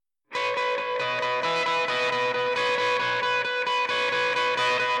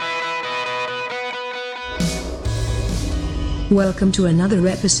Welcome to another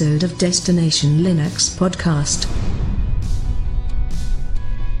episode of Destination Linux Podcast.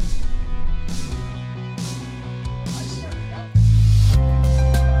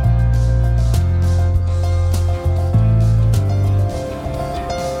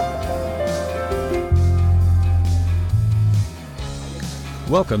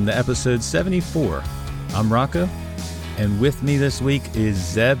 Welcome to episode 74. I'm Rocco, and with me this week is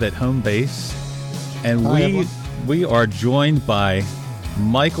Zeb at home base, and we are joined by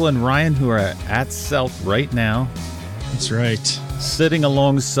Michael and Ryan, who are at Self right now. That's right. Sitting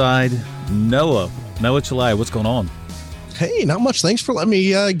alongside Noah. Noah Chalai, what's going on? Hey, not much. Thanks for letting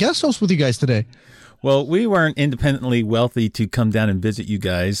me guest host with you guys today. Well, we weren't independently wealthy to come down and visit you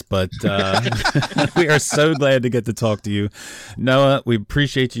guys, but we are so glad to get to talk to you. Noah, we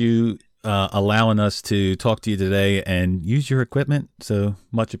appreciate you allowing us to talk to you today and use your equipment. So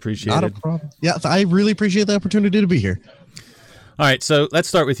much appreciated. Not a problem. Yeah, I really appreciate the opportunity to be here. All right, so let's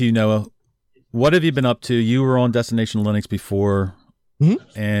start with you, Noah. What have you been up to? You were on Destination Linux before,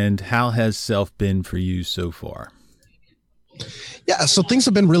 and how has Self been for you so far? Yeah, so things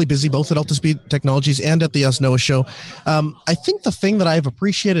have been really busy, both at Altispeed Technologies and at the Noah show. I think the thing that I've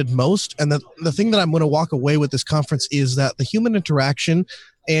appreciated most, and the thing that I'm going to walk away with this conference, is that the human interaction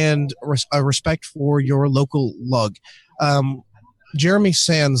and respect for your local lug. Jeremy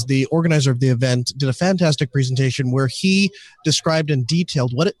Sands, the organizer of the event, did a fantastic presentation where he described and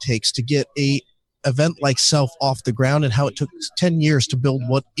detailed what it takes to get a event like Self off the ground and how it took 10 years to build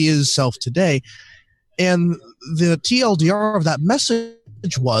what is Self today. And the TLDR of that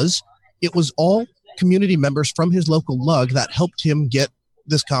message was, it was all community members from his local lug that helped him get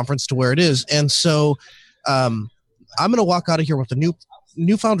this conference to where it is. And so I'm going to walk out of here with a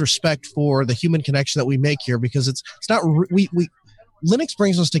newfound respect for the human connection that we make here, because it's not Linux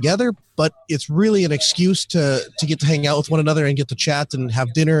brings us together, but it's really an excuse to get to hang out with one another and get to chat and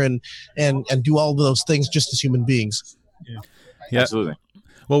have dinner and do all of those things just as human beings. Yeah, absolutely.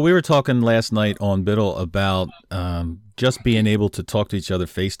 Well, we were talking last night on Biddle about just being able to talk to each other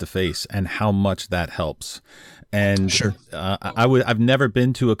face to face and how much that helps. And sure, I've never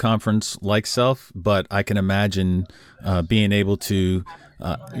been to a conference like Self, but I can imagine being able to,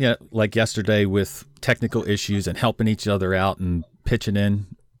 like yesterday with technical issues and helping each other out and pitching in.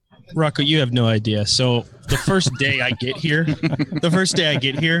 Rocco, you have no idea. So the first day I get here,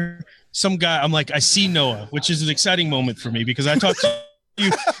 some guy, I'm like, I see Noah, which is an exciting moment for me because I talked to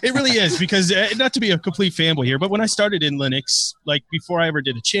you. It really is, because not to be a complete fanboy here, but when I started in Linux, like before I ever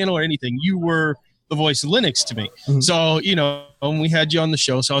did a channel or anything, you were the voice of Linux to me. Mm-hmm. So, we had you on the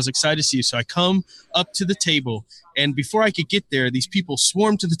show, so I was excited to see you. So I come up to the table, and before I could get there, these people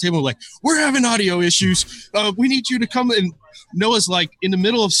swarmed to the table like, we're having audio issues. We need you to come. And Noah's like in the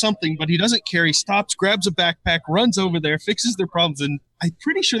middle of something, but he doesn't care. He stops, grabs a backpack, runs over there, fixes their problems. And I'm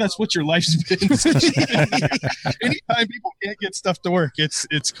pretty sure that's what your life's been. Anytime people can't get stuff to work,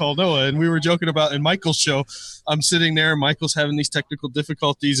 it's called Noah. And we were joking about in Michael's show, I'm sitting there, Michael's having these technical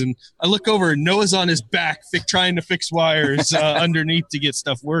difficulties, and I look over and Noah's on his back trying to fix wires underneath to get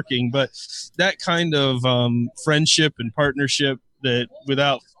stuff working. But that kind of friendship and partnership that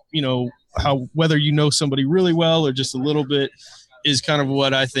without, whether you know somebody really well or just a little bit, is kind of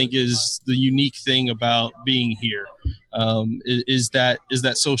what I think is the unique thing about being here, is that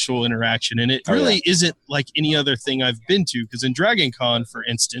social interaction. And it really isn't like any other thing I've been to, because in Dragon Con, for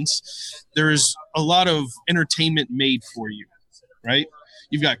instance, there's a lot of entertainment made for you, right?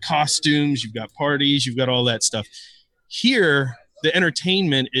 You've got costumes, you've got parties, you've got all that stuff. Here, the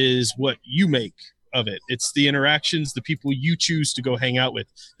entertainment is what you make of it. It's the interactions, the people you choose to go hang out with.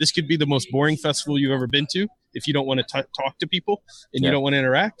 This could be the most boring festival you've ever been to if you don't want to talk to people and you don't want to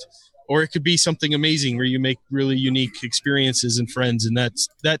interact, or it could be something amazing where you make really unique experiences and friends. And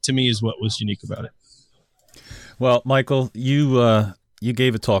that to me is what was unique about it. Well, Michael, you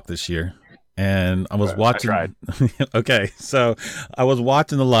gave a talk this year, and I was watching. I tried. Okay, so I was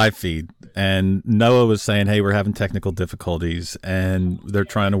watching the live feed, and Noah was saying, hey, we're having technical difficulties and they're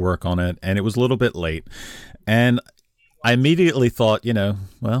trying to work on it. And it was a little bit late. And I immediately thought,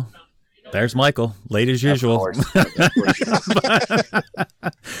 well, there's Michael, late as usual. Of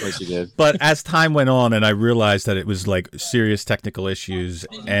course you did. But as time went on and I realized that it was like serious technical issues,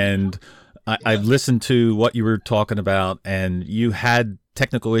 and I listened to what you were talking about, and you had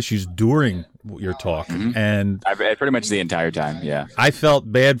technical issues during your talk. Mm-hmm. And I pretty much the entire time. Yeah. I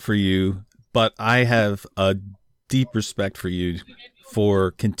felt bad for you, but I have a deep respect for you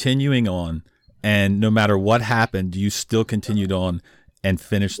for continuing on. And no matter what happened, you still continued on and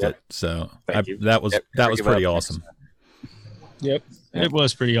finished it. So that was pretty awesome. Yep. It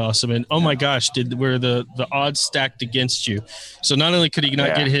was pretty awesome. And oh my gosh, were the odds stacked against you. So not only could he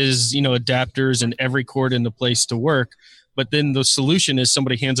not get his, adapters and every cord in the place to work, but then the solution is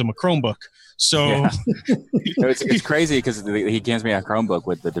somebody hands him a Chromebook. So it's crazy because he gives me a Chromebook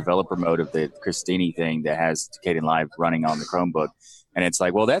with the developer mode of the Christini thing that has Caden Live running on the Chromebook. And it's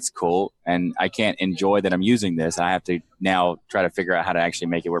like, well, that's cool. And I can't enjoy that I'm using this. I have to now try to figure out how to actually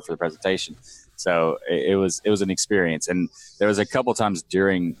make it work for the presentation. So it was an experience. And there was a couple times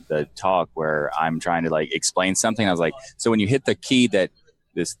during the talk where I'm trying to explain something. I was like, so when you hit the key that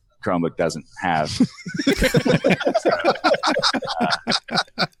this Chromebook doesn't have,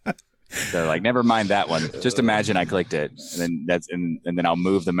 so never mind that one. Just imagine I clicked it, and then I'll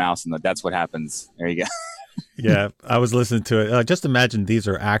move the mouse, and that's what happens. There you go. Yeah, I was listening to it. Just imagine these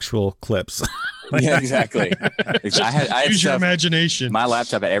are actual clips. Yeah, exactly. I had use your imagination. My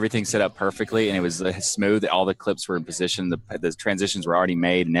laptop had everything set up perfectly, and it was smooth. All the clips were in position. The transitions were already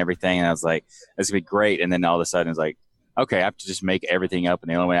made and everything. And I was like, "This is gonna be great." And then all of a sudden, it's like, "Okay, I have to just make everything up, and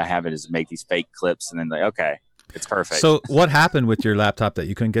the only way I have it is to make these fake clips." And then okay, it's perfect. So, what happened with your laptop that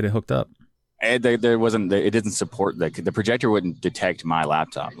you couldn't get it hooked up? And there wasn't. It didn't support the projector. Wouldn't detect my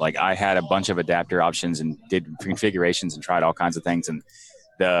laptop. I had a bunch of adapter options and did configurations and tried all kinds of things, and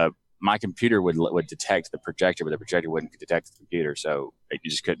my computer would detect the projector, but the projector wouldn't detect the computer. So you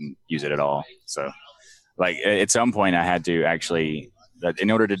just couldn't use it at all. So at some point I had to actually,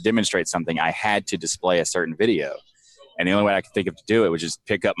 in order to demonstrate something, I had to display a certain video. And the only way I could think of to do it was just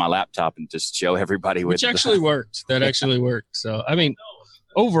pick up my laptop and just show everybody. Which actually worked. That actually worked. So, I mean,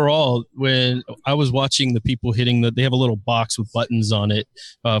 overall, when I was watching the people hitting they have a little box with buttons on it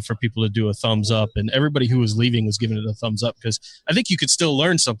for people to do a thumbs up, and everybody who was leaving was giving it a thumbs up because I think you could still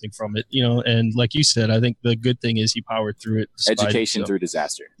learn something from it, and like you said, I think the good thing is he powered through it. Education through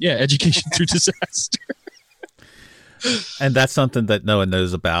disaster. Yeah. Education through disaster. And that's something that Noah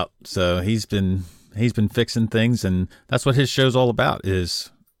knows about. So he's been fixing things, and that's what his show's all about, is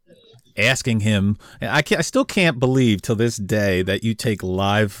asking him. I still can't believe till this day that you take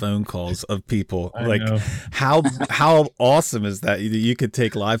live phone calls of people. How awesome is that you could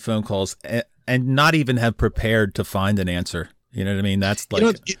take live phone calls and not even have prepared to find an answer? You know what I mean? That's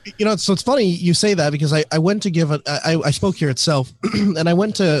so it's funny you say that, because I went to give I spoke here itself and I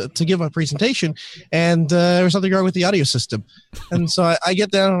went to give a presentation, and there was something wrong with the audio system. And so I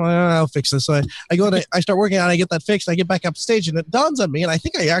get down, I'll fix this. So I go and I start working on it, I get that fixed, I get back up stage, and it dawns on me, and I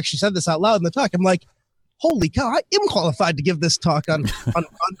think I actually said this out loud in the talk. I'm like, holy cow, I am qualified to give this talk on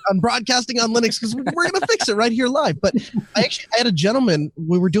broadcasting on Linux, because we're going to fix it right here live. But I had a gentleman,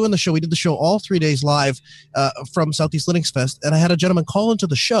 we were doing the show, we did the show all 3 days live from Southeast Linux Fest, and I had a gentleman call into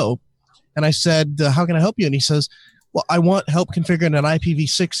the show, and I said, how can I help you? And he says, well, I want help configuring an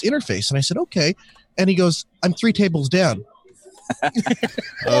IPv6 interface. And I said, okay. And he goes, I'm 3 tables down.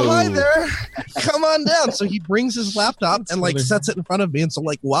 Oh, hi there. Come on down. So he brings his laptop and sets it in front of me. And so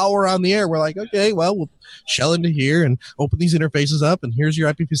while we're on the air, we're like, okay, well, we'll shell into here and open these interfaces up. And here's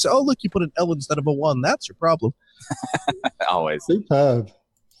your IPv6. Oh, look, you put an L instead of a 1. That's your problem. Always. Superb.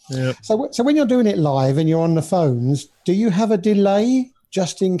 Yep. So when you're doing it live and you're on the phones, do you have a delay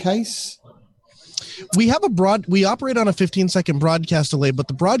just in case? We operate on a 15-second broadcast delay, but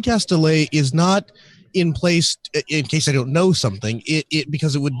the broadcast delay is not in place in case I don't know something,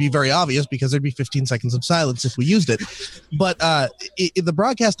 because it would be very obvious, because there'd be 15 seconds of silence if we used it. But the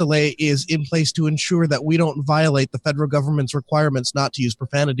broadcast delay is in place to ensure that we don't violate the federal government's requirements not to use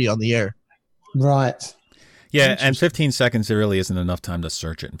profanity on the air. Right. Yeah, and 15 seconds, there really isn't enough time to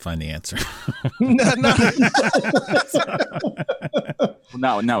search it and find the answer. Not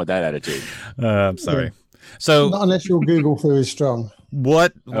with that attitude. I'm sorry. So not unless your Google foo is strong.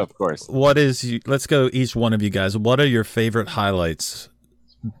 Of course. Let's go each one of you guys. What are your favorite highlights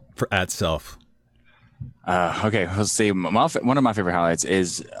for -- Okay, let's see. One of my favorite highlights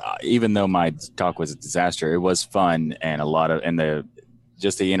is, even though my talk was a disaster, it was fun, and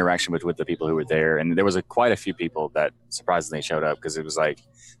just the interaction with the people who were there. And there was quite a few people that surprisingly showed up, because it was I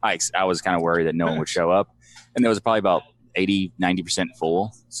was kind of worried that no one would show up. And there was probably about 80-90%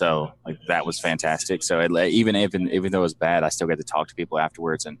 full. So that was fantastic. So even though it was bad, I still get to talk to people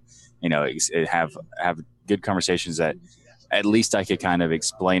afterwards, and, have good conversations that at least I could kind of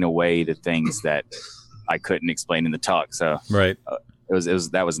explain away the things that I couldn't explain in the talk. So right.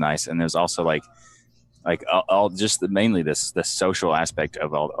 That was nice. And there's also all just mainly the social aspect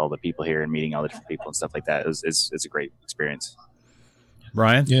of all the people here and meeting all the different people and stuff like that. It's a great experience.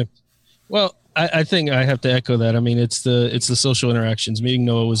 Brian? Yeah. Well, I think I have to echo that. I mean, it's the social interactions. Meeting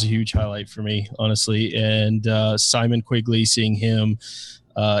Noah was a huge highlight for me, honestly. And Simon Quigley, seeing him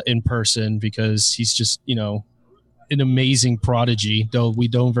in person, because he's just, an amazing prodigy, though we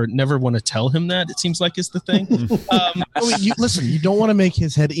never want to tell him that. It seems like is the thing. Listen, you don't want to make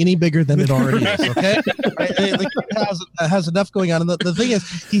his head any bigger than it already is. Okay, the kid has enough going on, and the thing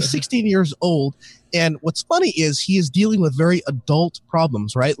is, he's 16 years old. And what's funny is he is dealing with very adult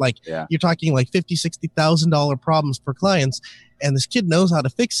problems, right? Like you're talking like $50,000-$60,000 problems per clients, and this kid knows how to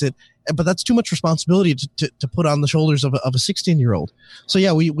fix it. But that's too much responsibility to put on the shoulders of a 16-year-old. So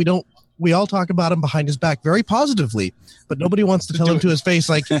yeah, we all talk about him behind his back very positively, but nobody wants to tell him to his face,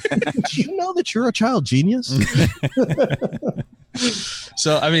 like, do you know that you're a child genius?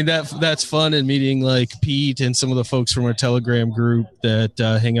 So, I mean, that's fun, and meeting like Pete and some of the folks from our Telegram group that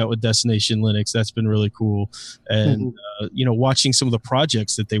hang out with Destination Linux. That's been really cool. And, watching some of the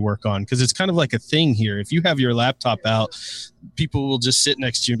projects that they work on, because it's kind of like a thing here. If you have your laptop out, people will just sit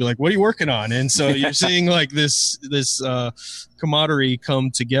next to you and be like, what are you working on? And so you're seeing like this camaraderie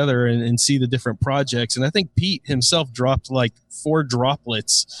come together and see the different projects. And I think Pete himself dropped like 4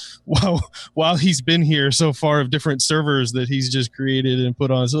 droplets while he's been here so far of different servers that he's just created and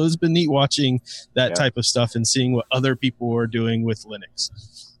put on. So it's been neat watching that type of stuff and seeing what other people are doing with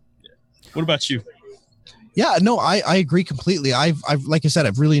Linux. What about you? Yeah, no, I agree completely. I've like I said,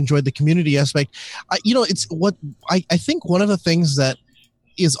 I've really enjoyed the community aspect. It's what I think one of the things that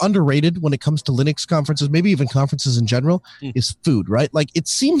is underrated when it comes to Linux conferences, maybe even conferences in general, is food, right? Like it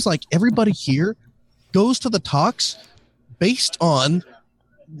seems like everybody here goes to the talks based on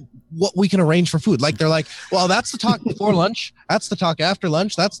what we can arrange for food. Like they're like, well, that's the talk before lunch, that's the talk after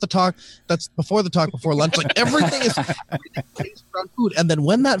lunch, that's the talk that's before the talk before lunch. Like everything is based around food. And then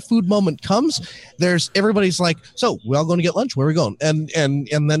when that food moment comes, everybody's like, so we're all going to get lunch, where are we going? And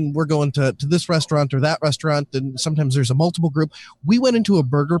then we're going to this restaurant or that restaurant, and sometimes there's a multiple group. We went into a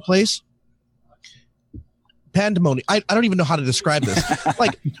burger place, pandemonium. I don't even know how to describe this.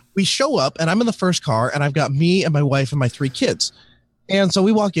 Like we show up and I'm in the first car and I've got me and my wife and my 3 kids. And so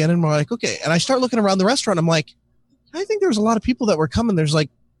we walk in and we're like, okay. And I start looking around the restaurant. I'm like, I think there's a lot of people that were coming. There's like,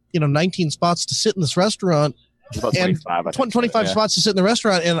 19 spots to sit in this restaurant. About 25, 25 spots to sit in the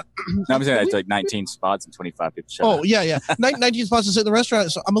restaurant. And no, I'm saying it's like 19 spots and 25 people show up. Oh, yeah. 19 spots to sit in the restaurant.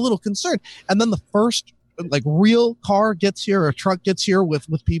 So I'm a little concerned. And then the first like real car gets here, or a truck gets here with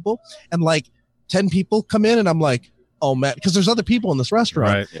people, and like 10 people come in, and I'm like, oh man, because there's other people in this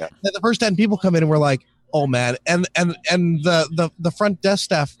restaurant. Right. Yeah. And the first 10 people come in and we're like, oh man. And the front desk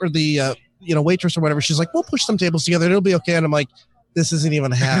staff, or the waitress or whatever, she's like, we'll push some tables together, it'll be okay. And I'm like, this isn't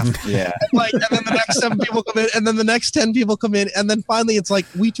even half. Yeah. And then the next 7 people come in, and then the next 10 people come in, and then finally it's like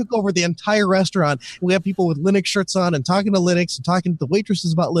we took over the entire restaurant. We have people with Linux shirts on and talking to Linux and talking to the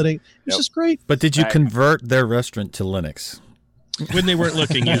waitresses about Linux. It's just great. But did you convert their restaurant to Linux? When they weren't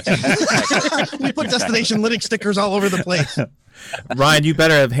looking, you we put Destination Linux stickers all over the place. Ryan, you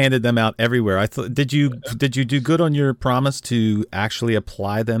better have handed them out everywhere. I thought, did you do good on your promise to actually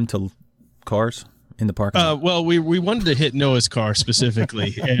apply them to cars in the parking lot? Well, we wanted to hit Noah's car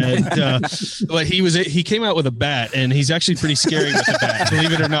specifically, and but he came out with a bat, and he's actually pretty scary with a bat,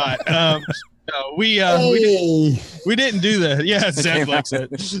 believe it or not. No, we didn't do that. Yeah, Zach likes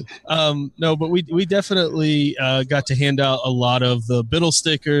it. No, but we definitely got to hand out a lot of the Biddle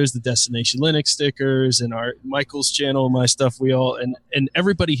stickers, the Destination Linux stickers, and our Michael's channel, my stuff. We all and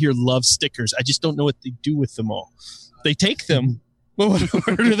everybody here loves stickers. I just don't know what they do with them all. They take them. Where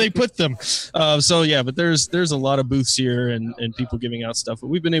do they put them? So yeah, but there's a lot of booths here and people giving out stuff. But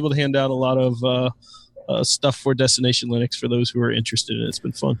we've been able to hand out a lot of stuff for Destination Linux for those who are interested in it. It's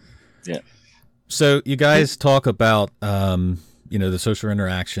been fun. Yeah. So you guys talk about the social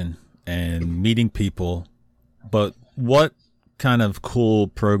interaction and meeting people, but what kind of cool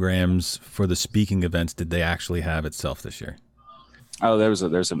programs for the speaking events did they actually have itself this year? Oh, there was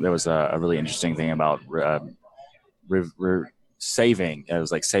a really interesting thing about saving. It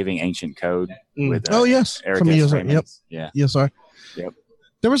was like saving ancient code with yes, Eric from S. ESR. Raymond. Yep. Yeah. ESR. Yep.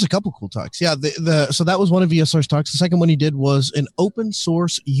 There was a couple cool talks. Yeah, so that was one of ESR's talks. The second one he did was an open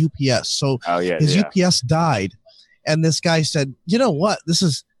source UPS. So his UPS died, and this guy said, "You know what? This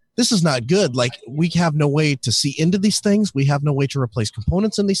is not good. Like, we have no way to see into these things. We have no way to replace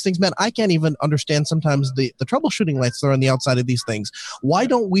components in these things. Man, I can't even understand sometimes the troubleshooting lights that are on the outside of these things. Why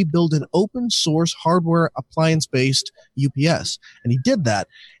don't we build an open source hardware appliance based UPS?" And he did that,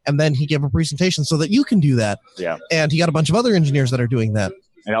 and then he gave a presentation so that you can do that. Yeah. And he got a bunch of other engineers that are doing that.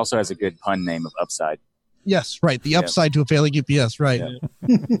 It also has a good pun name of Upside. Yes, right. The upside to a failing UPS, right.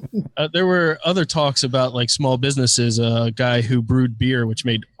 Yeah. There were other talks about like small businesses, a guy who brewed beer, which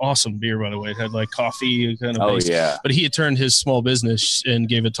made awesome beer, by the way. It had like coffee kind of base. Yeah. But he had turned his small business and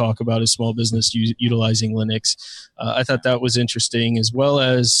gave a talk about his small business utilizing Linux. I thought that was interesting, as well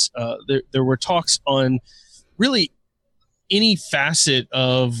as there were talks on really any facet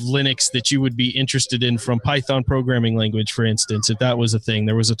of Linux that you would be interested in, from Python programming language, for instance, if that was a thing,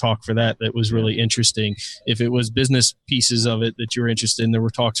 there was a talk for that was really interesting. If it was business pieces of it that you were interested in, there were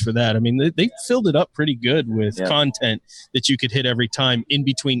talks for that. I mean, they filled it up pretty good with content that you could hit every time in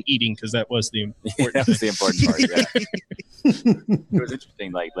between eating, because that was the important that was the important part. It was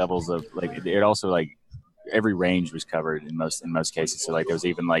interesting, like levels of like it also like every range was covered in most cases. So like there was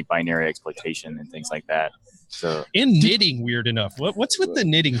even like binary exploitation and things like that. So in knitting, weird enough. What's with the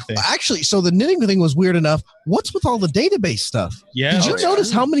knitting thing? Actually, so the knitting thing was weird enough. What's with all the database stuff? Yeah. Did you notice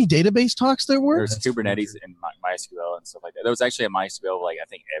how many database talks there were? There's Kubernetes and MySQL and stuff like that. There was actually a MySQL like I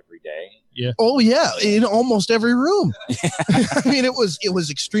think every day. Yeah. Oh yeah, in almost every room. I mean, it was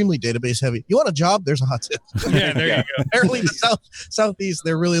extremely database heavy. You want a job? There's a hot tip. Yeah, there you go. Apparently, the southeast,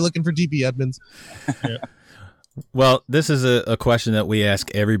 they're really looking for DB admins. Yeah. Well, this is a question that we ask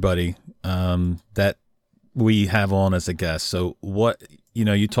everybody that we have on as a guest. So what,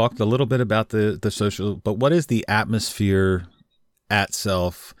 you talked a little bit about the social, but what is the atmosphere at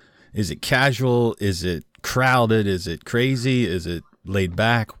Self? Is it casual? Is it crowded? Is it crazy? Is it laid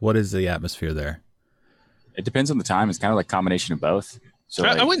back? What is the atmosphere there? It depends on the time. It's kind of like a combination of both. So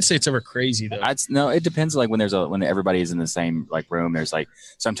I wouldn't say it's ever crazy though. No, it depends. Like when everybody is in the same like room, there's like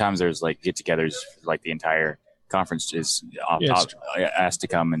sometimes there's like get-togethers, like the entire conference is asked to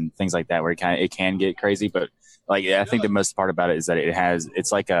come and things like that, where it can get crazy. But like I think the most part about it is that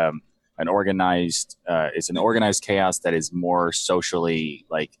it's like an organized chaos that is more socially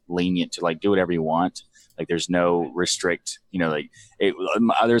like lenient to like do whatever you want. Like there's no restrict,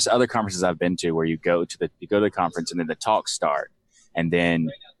 there's other conferences I've been to where you go to the conference and then the talks start, and then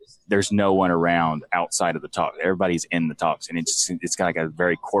there's no one around outside of the talk. Everybody's in the talks, and it's got like a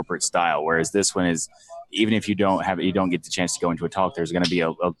very corporate style. Whereas this one is, even if you don't get the chance to go into a talk, there's going to be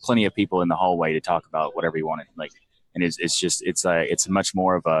a plenty of people in the hallway to talk about whatever you want. Like, and it's much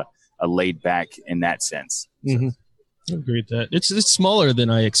more of a laid back in that sense. Mm-hmm. I agree with that. It's smaller than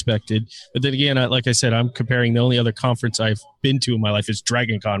I expected, but then again, like I said, I'm comparing. The only other conference I've been to in my life is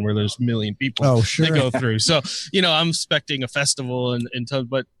DragonCon, where there's 1 million people that go through. So I'm expecting a festival and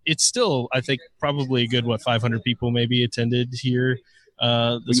but it's still, I think, probably a good 500 people maybe attended here. We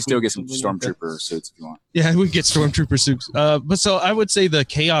can still get some stormtrooper suits if you want. Yeah, we get stormtrooper suits. But so I would say the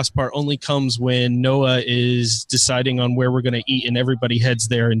chaos part only comes when Noah is deciding on where we're going to eat and everybody heads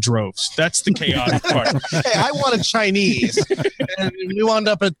there in droves. That's the chaotic part. Hey, I wanted Chinese, and we wound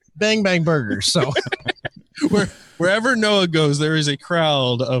up at Bang Bang Burgers. So wherever Noah goes, there is a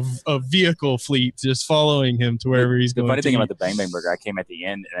crowd of vehicle fleet just following him to wherever he's going. The funny thing about the Bang Bang Burger, I came at the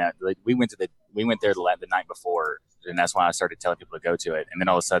end, and we went there the night before. And that's why I started telling people to go to it. And then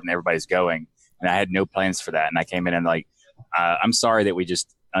all of a sudden everybody's going, and I had no plans for that. And I came in and like, I'm sorry that we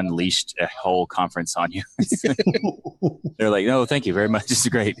just unleashed a whole conference on you. They're like, no, thank you very much. This is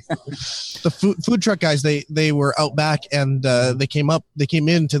great. The food truck guys, they were out back, and they came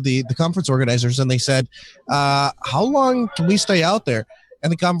into the conference organizers, and they said, how long can we stay out there?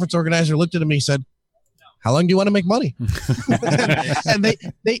 And the conference organizer looked at him and he said, how long do you want to make money? And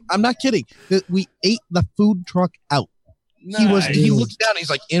they I'm not kidding. We ate the food truck out. Nice. He looked down. He's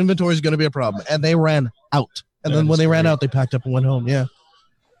like, inventory is going to be a problem. And they ran out. And then when they ran out, they packed up and went home. Yeah.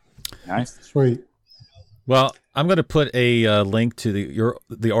 Nice. Sweet. Well, I'm going to put a link to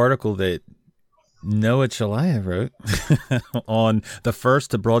the article that Noah Chelaya wrote on the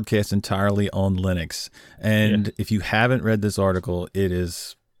first to broadcast entirely on Linux. And if you haven't read this article, it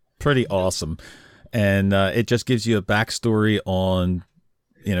is pretty awesome. And it just gives you a backstory on,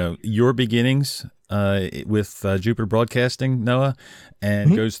 your beginnings with Jupiter Broadcasting, Noah,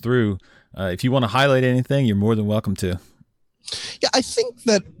 and goes through. If you want to highlight anything, you're more than welcome to. Yeah, I think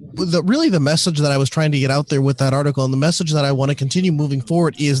that the message that I was trying to get out there with that article, and the message that I want to continue moving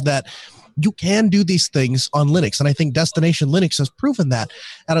forward, is that you can do these things on Linux. And I think Destination Linux has proven that.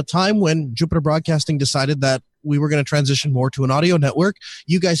 At a time when Jupiter Broadcasting decided that we were going to transition more to an audio network,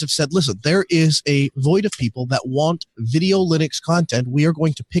 you guys have said, listen, there is a void of people that want video Linux content. We are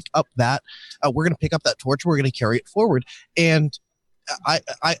going to pick up that. We're going to pick up that torch. We're going to carry it forward. And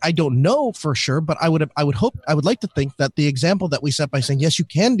I don't know for sure, but I would like to think that the example that we set by saying, yes, you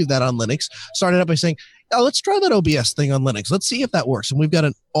can do that on Linux, started out by saying, let's try that OBS thing on Linux. Let's see if that works. And we've got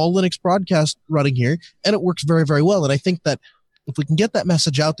an all Linux broadcast running here, and it works very, very well. And I think that if we can get that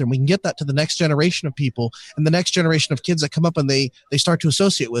message out there, and we can get that to the next generation of people and the next generation of kids that come up and they start to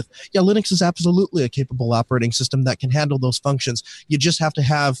associate with, Linux is absolutely a capable operating system that can handle those functions. You just have to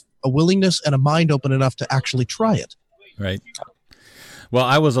have a willingness and a mind open enough to actually try it. Right. Well,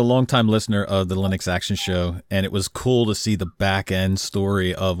 I was a longtime listener of the Linux Action Show, and it was cool to see the back end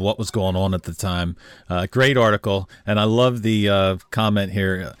story of what was going on at the time. Great article, and I love the comment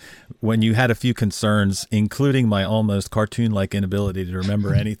here. When you had a few concerns, including my almost cartoon-like inability to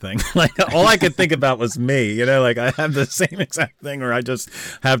remember anything, like all I could think about was me. You know, like I have the same exact thing where I just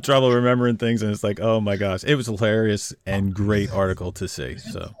have trouble remembering things, and it's like, oh my gosh, it was hilarious and great article to see.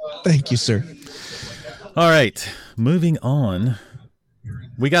 So, Thank you, sir. all right, moving on.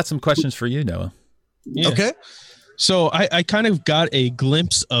 We got some questions for you, Noah. Yeah. Okay. So I kind of got a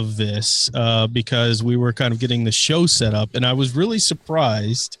glimpse of this because we were kind of getting the show set up, and I was really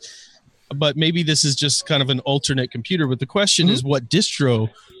surprised. But maybe this is just kind of an alternate computer. But the question is, what distro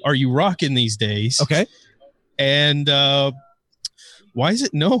are you rocking these days? Okay. And why is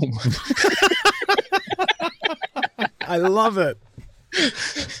it GNOME? I love it.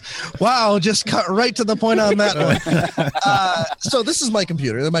 Wow, just cut right to the point on that one. So this is my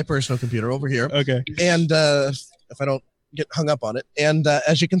computer, my personal computer over here. Okay. And if I don't get hung up on it, and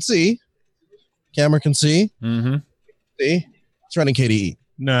as you can see, camera can see, Mm-hmm. see, it's running KDE.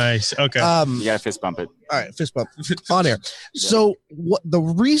 Nice. Okay. You gotta fist bump it. All right, fist bump on air. So what the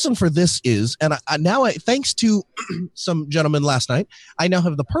reason for this is, and thanks to some gentlemen last night, I now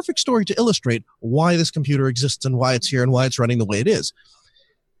have the perfect story to illustrate why this computer exists and why it's here and why it's running the way it is.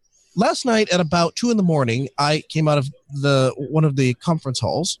 Last night at about 2 a.m, I came out of one of the conference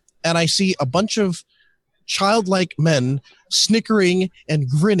halls, and I see a bunch of childlike men snickering and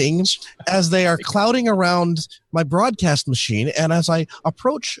grinning as they are clouding around my broadcast machine. And as I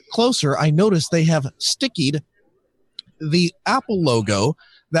approach closer, I notice they have stickied the Apple logo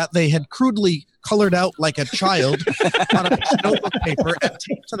that they had crudely colored out like a child on a piece of notebook paper and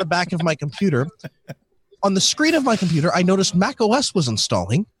taped to the back of my computer. On the screen of my computer, I noticed Mac OS was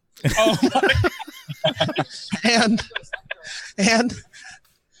installing. Oh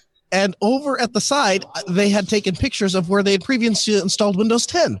and over at the side, they had taken pictures of where they had previously installed Windows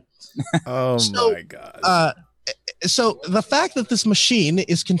 10. Oh my God. So the fact that this machine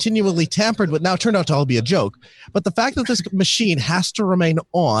is continually tampered with now turned out to all be a joke, but the fact that this machine has to remain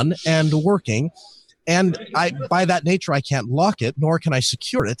on and working, and by that nature, I can't lock it, nor can I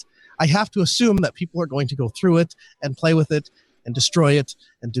secure it. I have to assume that people are going to go through it and play with it and destroy it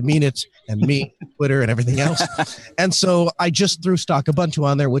and demean it and me, Twitter and everything else. And so I just threw stock Ubuntu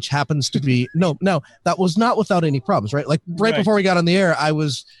on there, which happens to be no, that was not without any problems, right? Like right before we got on the air, I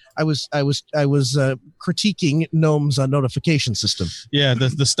was critiquing GNOME's notification system. Yeah,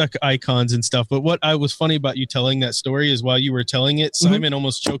 the stuck icons and stuff. But what I was funny about you telling that story is while you were telling it, Simon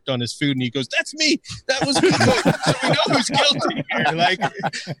almost choked on his food, and he goes, "That's me. That was me." So we know who's guilty here. Like,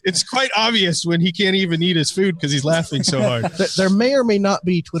 it's quite obvious when he can't even eat his food because he's laughing so hard. There may or may not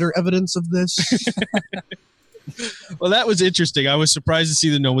be Twitter evidence of this. Well, that was interesting. I was surprised to see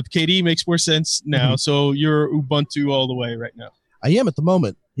the GNOME. With KDE makes more sense now. So you're Ubuntu all the way right now. I am at the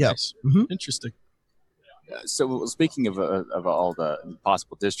moment. Yes. Nice. Interesting. So speaking of all the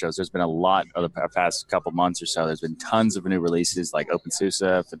possible distros, there's been a lot of the past couple months or so. There's been tons of new releases like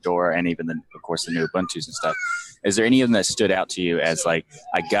OpenSUSE, Fedora, and even of course the new Ubuntu's and stuff. Is there any of them that stood out to you as like,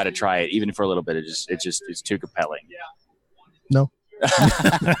 I got to try it even for a little bit? It's too compelling. No.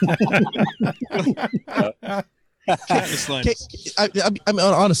 I mean,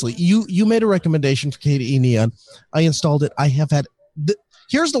 honestly, you made a recommendation for KDE Neon. I installed it. I have had.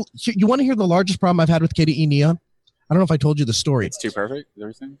 You want to hear the largest problem I've had with KDE Neon? I don't know if I told you the story. It's too perfect.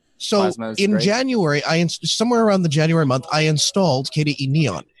 Everything. So in great. January, somewhere around the January month, I installed KDE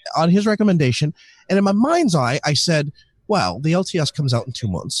Neon on his recommendation, and in my mind's eye, I said, "Well, the LTS comes out in 2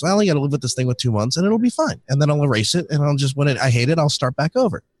 months. I only got to live with this thing with 2 months, and it'll be fine. And then I'll erase it, and I'll just I hate it, I'll start back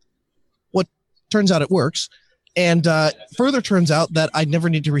over." What turns out it works. And further turns out that I never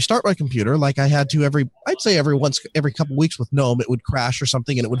need to restart my computer like I had to every couple weeks with GNOME. It would crash or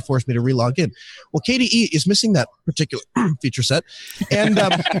something, and it would force me to relog in. Well, KDE is missing that particular feature set. And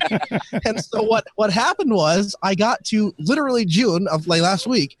and so what happened was I got to literally June of last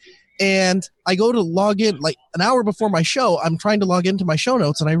week, and I go to log in like an hour before my show. I'm trying to log into my show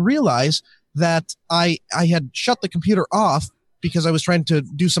notes, and I realize that I had shut the computer off because I was trying to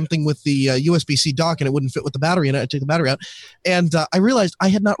do something with the USB-C dock and it wouldn't fit with the battery in it. I took the battery out, and I realized I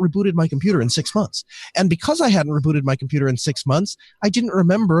had not rebooted my computer in 6 months. And because I hadn't rebooted my computer in 6 months, I didn't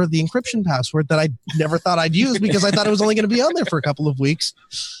remember the encryption password that I never thought I'd use because I thought it was only going to be on there for a couple of weeks.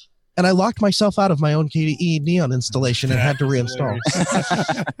 And I locked myself out of my own KDE Neon installation and had to reinstall.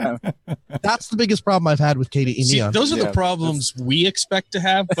 That's the biggest problem I've had with KDE Neon. Those are the problems we expect to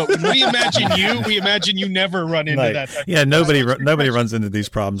have, but when we imagine you never run into that. Yeah, nobody runs into these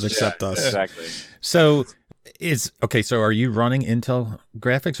problems except us. Exactly. So Is okay. So are you running Intel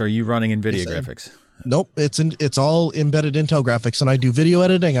graphics or are you running NVIDIA Yes, I am. graphics? Nope, it's all embedded Intel graphics, and I do video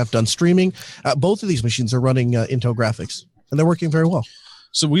editing. I've done streaming. Both of these machines are running Intel graphics, and they're working very well.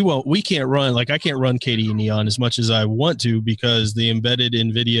 So we can't run, like I can't run KDE Neon as much as I want to because the embedded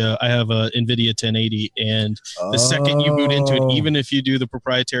NVIDIA, I have a NVIDIA 1080, and the second you boot into it, even if you do the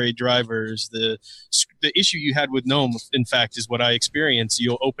proprietary drivers, the issue you had with GNOME, in fact, is what I experienced.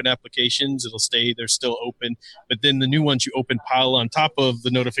 You'll open applications, it'll stay, they're still open, but then the new ones you open pile on top of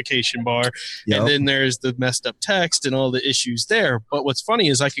the notification bar, and then there's the messed up text and all the issues there. But what's funny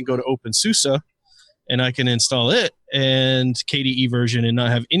is I can go to OpenSUSE, and I can install it and KDE version and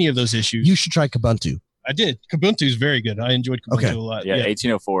not have any of those issues. You should try Kubuntu. I did. Kubuntu is very good. I enjoyed Kubuntu a lot. Yeah,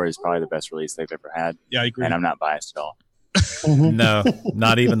 1804 is probably the best release they've ever had. Yeah, I agree. And I'm not biased at all. No,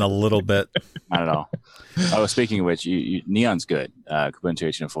 not even a little bit. Not at all. Oh, speaking of which, Neon's good. Kubuntu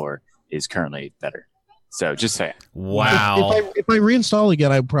 1804 is currently better. So just say it. Wow. If I reinstall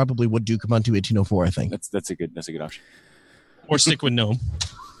again, I probably would do Kubuntu 1804. I think That's a good option. Or stick with GNOME.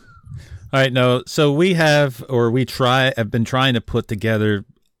 All right, no. So have been trying to put together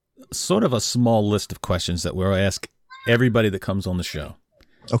sort of a small list of questions that we'll ask everybody that comes on the show.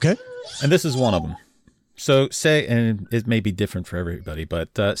 Okay. And this is one of them. So say, and it may be different for everybody,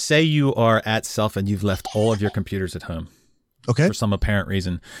 but say you are at Self and you've left all of your computers at home. Okay. For some apparent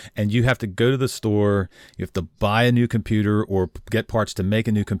reason, and you have to go to the store, you have to buy a new computer or get parts to make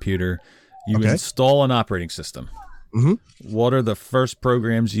a new computer. You install an operating system. Mm-hmm. What are the first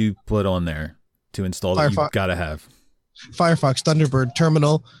programs you put on there to install that you've got to have? Firefox, Thunderbird,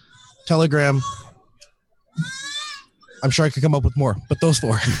 Terminal, Telegram. I'm sure I could come up with more, but those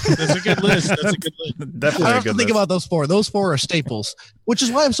four. That's a good list. Definitely I don't have to think about those four. Those four are staples, which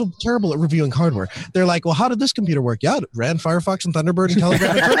is why I'm so terrible at reviewing hardware. They're like, well, how did this computer work? Yeah, it ran Firefox and Thunderbird and Telegram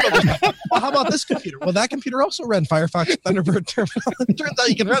and Terminal. Well, how about this computer? Well, that computer also ran Firefox, Thunderbird, Terminal. It turns out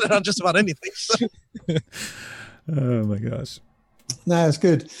you can run it on just about anything. So. Oh, my gosh. No, it's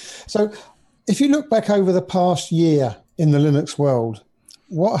good. So if you look back over the past year in the Linux world,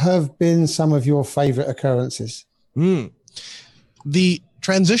 what have been some of your favorite occurrences? The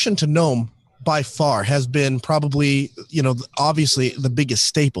transition to GNOME by far has been probably, obviously the biggest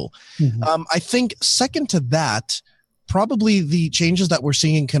staple. Mm-hmm. I think second to that, probably the changes that we're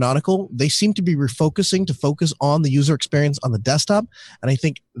seeing in Canonical, they seem to be refocusing to focus on the user experience on the desktop. And I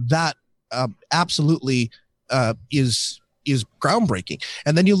think that absolutely is groundbreaking.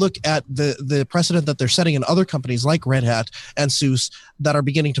 And then you look at the precedent that they're setting in other companies like Red Hat and SUSE that are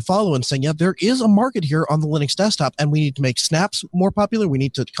beginning to follow and saying, yeah, there is a market here on the Linux desktop, and we need to make snaps more popular. We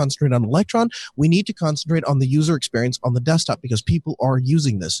need to concentrate on Electron. We need to concentrate on the user experience on the desktop because people are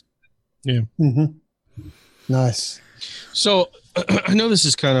using this. Yeah. Mm-hmm. Nice. So I know this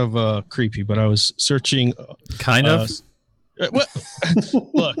is kind of creepy, but I was searching. Kind of. Well,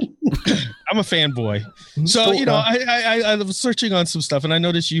 look, I'm a fanboy. So, I was searching on some stuff and I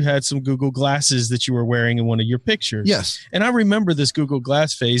noticed you had some Google glasses that you were wearing in one of your pictures. Yes. And I remember this Google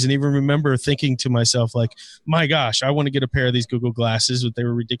Glass phase and even remember thinking to myself, like, my gosh, I want to get a pair of these Google glasses, but they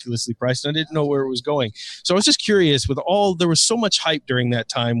were ridiculously priced. And I didn't know where it was going. So I was just curious there was so much hype during that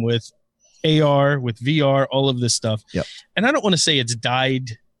time with AR, with VR, all of this stuff. Yep. And I don't want to say it's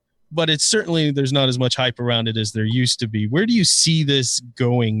died, but it's certainly, there's not as much hype around it as there used to be. Where do you see this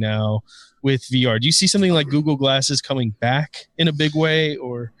going now with VR? Do you see something like Google Glasses coming back in a big way,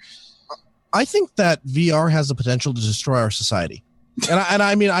 or? I think that VR has the potential to destroy our society. And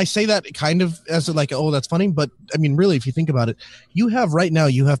I mean, I say that kind of as like, oh, that's funny. But I mean, really, if you think about it, you have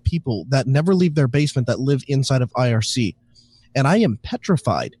people that never leave their basement that live inside of IRC. And I am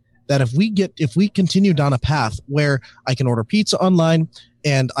petrified that if we continue down a path where I can order pizza online,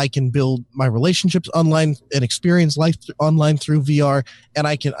 and I can build my relationships online and experience life online through VR, and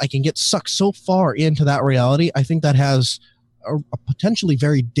I can get sucked so far into that reality. I think that has a potentially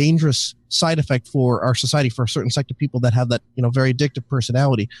very dangerous side effect for our society, for a certain sect of people that have that very addictive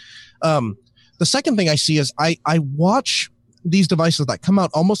personality. The second thing I see is I watch these devices that come out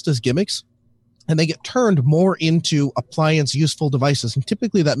almost as gimmicks, and they get turned more into appliance useful devices. And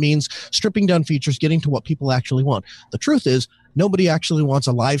typically that means stripping down features, getting to what people actually want. The truth is, nobody actually wants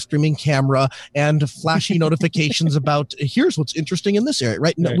a live streaming camera and flashy notifications about here's what's interesting in this area,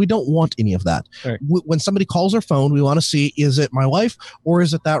 right? No, we don't want any of that. Right. When somebody calls our phone, we want to see, is it my wife or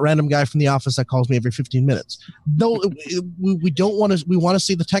is it that random guy from the office that calls me every 15 minutes? Though we don't want to, we want to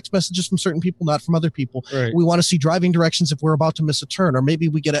see the text messages from certain people, not from other people. Right. We want to see driving directions if we're about to miss a turn, or maybe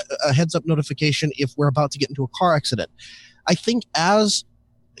we get a heads up notification if we're about to get into a car accident. I think as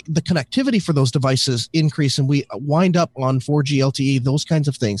the connectivity for those devices increase and we wind up on 4G LTE, those kinds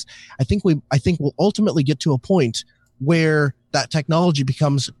of things, I think we'll ultimately get to a point where that technology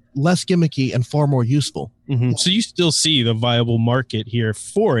becomes less gimmicky and far more useful. Mm-hmm. So you still see the viable market here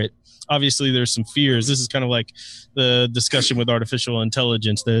for it. Obviously, there's some fears. This is kind of like the discussion with artificial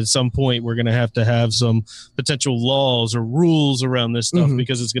intelligence, that at some point we're going to have some potential laws or rules around this stuff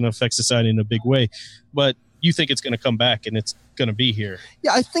because it's going to affect society in a big way. But you think it's going to come back and it's going to be here.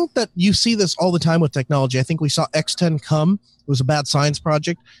 Yeah, I think that you see this all the time with technology. I think we saw X10 come. It was a bad science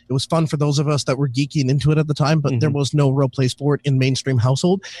project. It was fun for those of us that were geeking into it at the time, but there was no real place for it in mainstream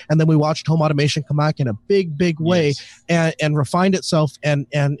household. And then we watched home automation come back in a big way and refined itself and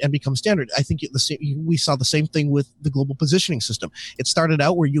become standard. I think we saw the same thing with the global positioning system. It started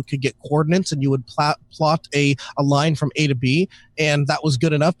out where you could get coordinates and you would plot a line from A to B, and that was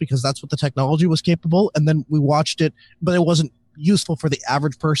good enough because that's what the technology was capable. And then we watched it, but it wasn't useful for the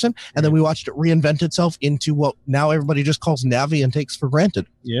average person. And then we watched it reinvent itself into what now everybody just calls Navi and takes for granted.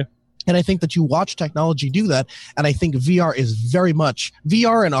 Yeah. And I think that you watch technology do that. And I think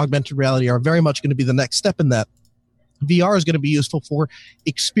VR and augmented reality are very much going to be the next step in that. VR is going to be useful for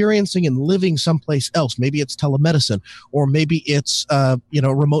experiencing and living someplace else. Maybe it's telemedicine, or maybe it's,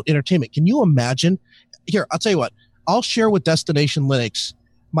 remote entertainment. Can you imagine? Here, I'll tell you what, I'll share with Destination Linux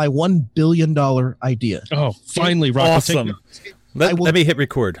my $1 billion idea. Oh, finally, Rock. Awesome. Let me hit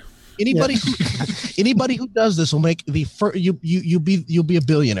record. Anybody who does this will make the first. You'll be a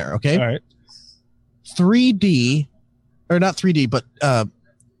billionaire. Okay. All right. 3D, or not 3D, but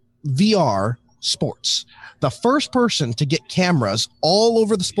VR sports. The first person to get cameras all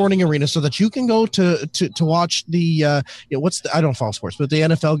over the sporting arena so that you can go to watch the I don't follow sports, but the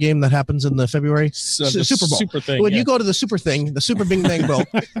NFL game that happens in the February Super Bowl. Super thing, when you go to the Super thing, the Super Bing Bang Bowl,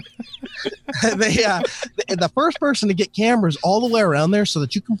 the first person to get cameras all the way around there so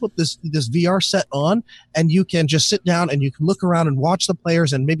that you can put this VR set on and you can just sit down and you can look around and watch the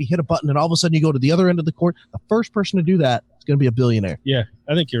players and maybe hit a button and all of a sudden you go to the other end of the court. The first person to do that is going to be a billionaire. Yeah,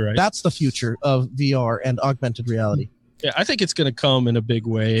 I think you're right. That's the future of VR and augmented reality. Yeah, I think it's going to come in a big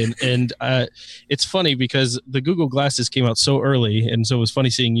way. And it's funny because the Google Glasses came out so early. And so it was funny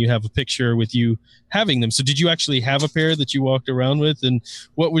seeing you have a picture with you having them. So did you actually have a pair that you walked around with? And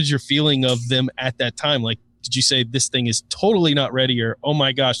what was your feeling of them at that time? Like, did you say this thing is totally not ready, or, oh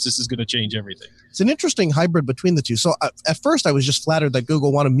my gosh, this is going to change everything? It's an interesting hybrid between the two. So at first I was just flattered that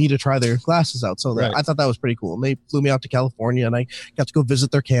Google wanted me to try their glasses out. So I thought that was pretty cool. And they flew me out to California and I got to go visit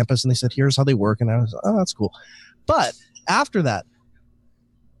their campus and they said, here's how they work. And I was, oh, that's cool. But after that,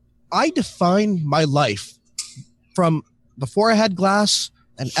 I define my life from before I had glass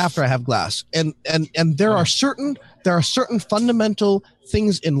and after I have glass. And there are certain fundamental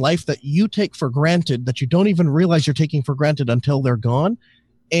things in life that you take for granted that you don't even realize you're taking for granted until they're gone.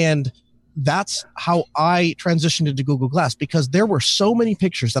 And that's how I transitioned into Google Glass, because there were so many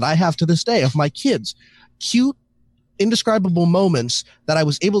pictures that I have to this day of my kids, cute, indescribable moments that I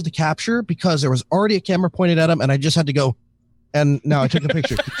was able to capture because there was already a camera pointed at them and I just had to go, and now I took a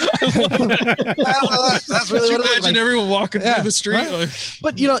picture. That's really what it imagine like. Everyone walking through the street. Right?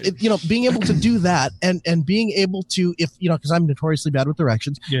 But being able to do that and being able to, because I'm notoriously bad with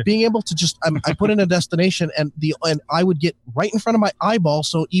directions, being able to just, I put in a destination and I would get right in front of my eyeball,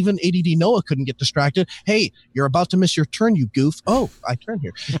 so even ADD Noah couldn't get distracted. Hey, you're about to miss your turn, you goof. Oh, I turn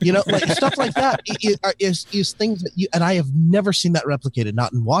here. Like stuff like that is things that and I have never seen that replicated.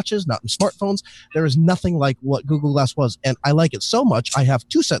 Not in watches, not in smartphones. There is nothing like what Google Glass was, and I like it so much. I have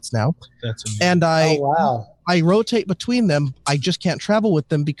 2 sets now. That's amazing. And I rotate between them. I just can't travel with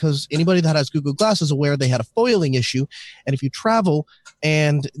them because anybody that has Google Glass is aware they had a foiling issue. And if you travel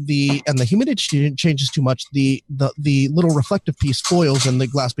and the humidity changes too much, the little reflective piece foils and the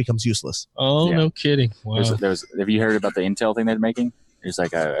glass becomes useless. Oh, no kidding. Wow. Have you heard about the Intel thing they're making? There's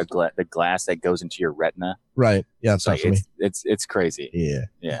like the glass that goes into your retina. Right. Yeah, it's not for me. It's crazy.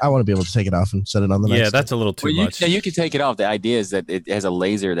 Yeah. I want to be able to take it off and set it on the next. Yeah, that's a little too much. You can take it off. The idea is that it has a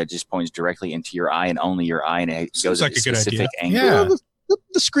laser that just points directly into your eye and only your eye, and it goes at a specific angle. Yeah.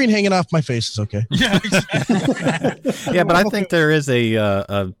 The screen hanging off my face is okay. Yeah, yeah, but I think there is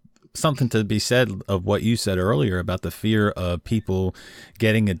a something to be said of what you said earlier about the fear of people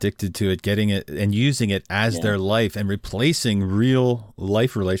getting addicted to it, getting it and using it as their life and replacing real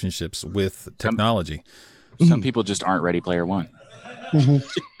life relationships with technology. Some people just aren't Ready Player One. Yeah.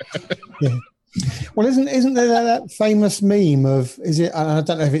 Well, isn't there that famous meme of, I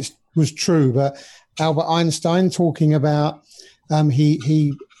don't know if it was true, but Albert Einstein talking about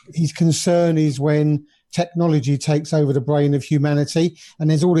his concern is when technology takes over the brain of humanity, and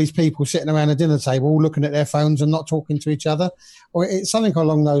there's all these people sitting around a dinner table all looking at their phones and not talking to each other, or it's something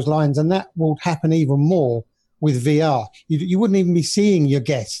along those lines. And that will happen even more with VR. You wouldn't even be seeing your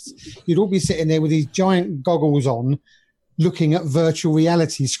guests. You'd all be sitting there with these giant goggles on, looking at virtual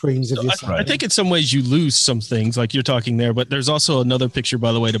reality screens of yourself. I think in some ways you lose some things like you're talking there, but there's also another picture,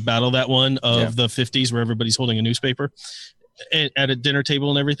 by the way, to battle that one of the 50s where everybody's holding a newspaper at a dinner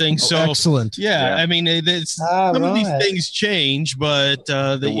table and everything. So excellent. Yeah. I mean, it's some of these things change, but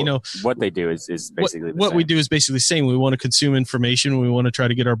what they do is basically what we do is basically the same. We want to consume information. We want to try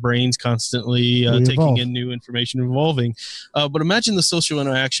to get our brains constantly taking in new information, evolving. But imagine the social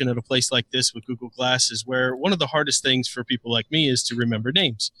interaction at a place like this with Google Glasses, where one of the hardest things for people like me is to remember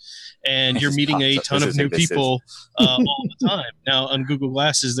names. And you're meeting a ton of new people all the time. Now on Google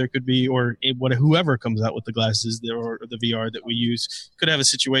Glasses, there could be, or whoever comes out with the glasses or the VR that we use could have a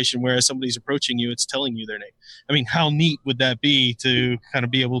situation where as somebody's approaching you, it's telling you their name. I mean, how neat would that be to kind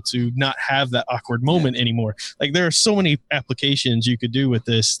of be able to not have that awkward moment anymore? Like there are so many applications you could do with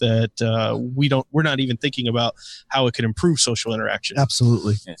this that we're not even thinking about how it could improve social interaction.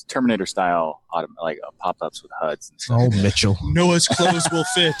 Absolutely. It's Terminator style, like pop-ups with HUDs and stuff. Oh, Mitchell. Noah's clothes will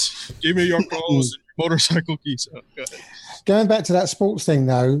fit. Give me your clothes and motorcycle keys. Oh, go ahead. Going back to that sports thing,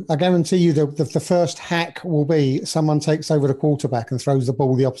 though, I guarantee you the first hack will be someone takes over the quarterback and throws the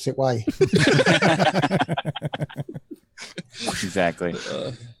ball the opposite way. Exactly.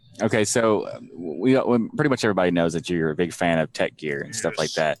 Okay, so we pretty much everybody knows that you're a big fan of tech gear and stuff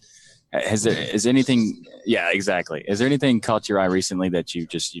like that. Is anything? Yeah, exactly. Is there anything caught your eye recently that you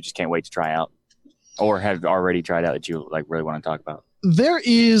just can't wait to try out, or have already tried out that you like really want to talk about? There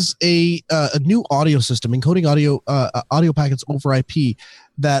is a new audio system, encoding audio packets over IP,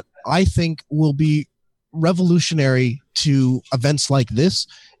 that I think will be revolutionary to events like this,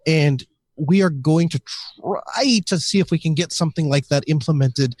 and we are going to try to see if we can get something like that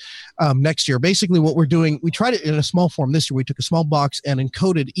implemented next year. Basically, what we're doing, we tried it in a small form this year. We took a small box and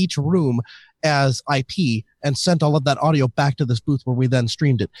encoded each room as IP and sent all of that audio back to this booth where we then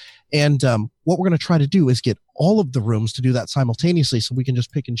streamed it. And what we're going to try to do is get all of the rooms to do that simultaneously, so we can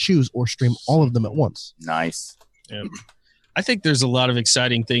just pick and choose or stream all of them at once. Nice. Yeah. I think there's a lot of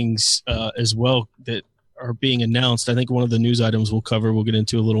exciting things as well that are being announced. I think one of the news items we'll get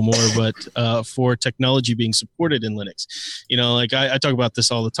into a little more, but for technology being supported in Linux. You know, like I talk about this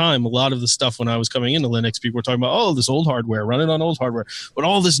all the time. A lot of the stuff when I was coming into Linux, people were talking about, oh, this old hardware, run it on old hardware. But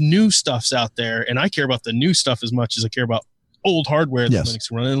all this new stuff's out there, and I care about the new stuff as much as I care about old hardware that Linux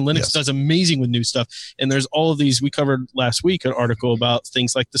can run. And Linux does amazing with new stuff. And there's all of these. We covered last week an article about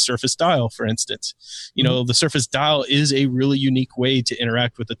things like the Surface Dial, for instance. You know, the Surface Dial is a really unique way to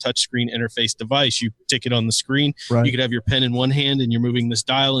interact with a touchscreen interface device. You tick it on the screen. Right. You could have your pen in one hand and you're moving this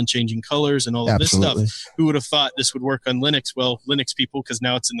dial and changing colors and all of this stuff. Who would have thought this would work on Linux? Well, Linux people, because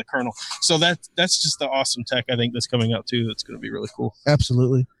now it's in the kernel. So that's just the awesome tech I think that's coming out too. That's going to be really cool.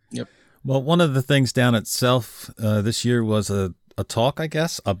 Absolutely. Yep. Well, one of the things down at Self this year was a talk, I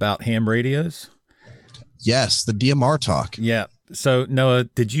guess, about ham radios. Yes, the DMR talk. Yeah. So, Noah,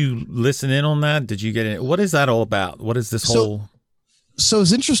 did you listen in on that? Did you get it? What is that all about? What is this whole... So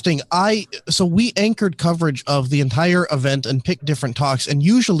it's interesting. So we anchored coverage of the entire event and picked different talks. And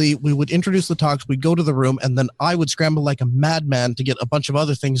usually we would introduce the talks, we'd go to the room, and then I would scramble like a madman to get a bunch of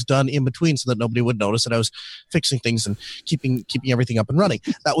other things done in between so that nobody would notice that I was fixing things and keeping everything up and running.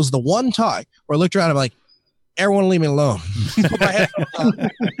 That was the one talk where I looked around and I'm like, everyone leave me alone. I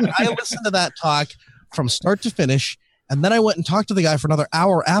listened to that talk from start to finish, and then I went and talked to the guy for another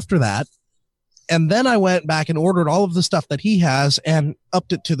hour after that. And then I went back and ordered all of the stuff that he has and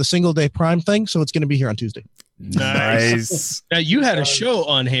upped it to the single day Prime thing. So it's going to be here on Tuesday. Nice. Now, you had a show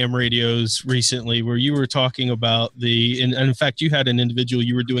on ham radios recently where you were talking about and in fact, you had an individual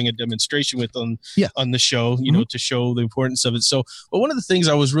you were doing a demonstration with on the show, you know, to show the importance of it. So, but one of the things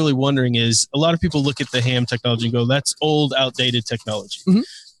I was really wondering is a lot of people look at the ham technology and go, that's old, outdated technology. Mm-hmm.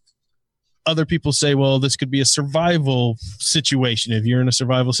 Other people say, well, this could be a survival situation. If you're in a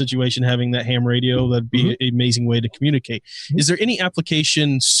survival situation, having that ham radio, that'd be an amazing way to communicate. Is there any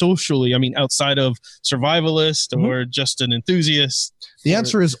application socially, I mean, outside of survivalist or just an enthusiast? The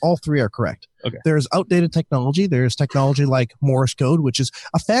answer is all three are correct. Okay. There's outdated technology. There's technology like Morse code, which is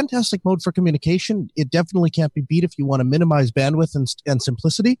a fantastic mode for communication. It definitely can't be beat if you want to minimize bandwidth and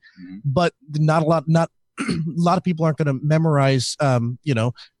simplicity, but a lot of people aren't going to memorize,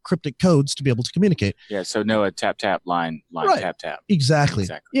 cryptic codes to be able to communicate. Yeah. So Noah, tap, line, right. tap. Exactly.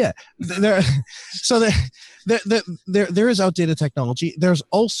 Yeah. There is outdated technology. There's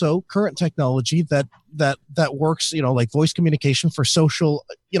also current technology that works, like voice communication for social,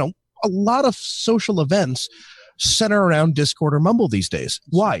 a lot of social events center around Discord or Mumble these days.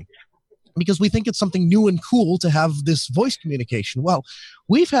 Why? Because we think it's something new and cool to have this voice communication. Well,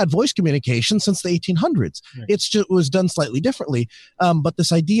 we've had voice communication since the 1800s. Right. It was done slightly differently. But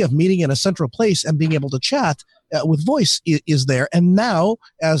this idea of meeting in a central place and being able to chat with voice is there. And now,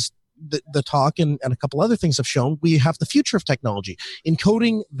 as the talk and a couple other things have shown, we have the future of technology.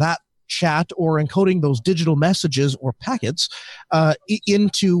 Encoding that chat or encoding those digital messages or packets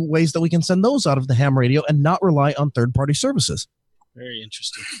into ways that we can send those out of the ham radio and not rely on third-party services. Very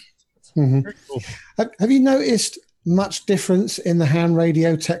interesting. Mm-hmm. Very cool. Have you noticed much difference in the ham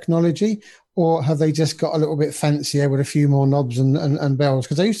radio technology, or have they just got a little bit fancier with a few more knobs and bells?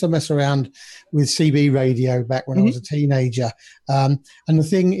 Because I used to mess around with CB radio back when I was a teenager, and the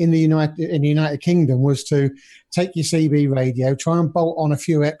thing in the United Kingdom was to take your CB radio, try and bolt on a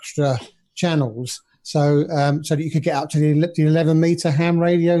few extra channels, so that you could get up to the 11-meter ham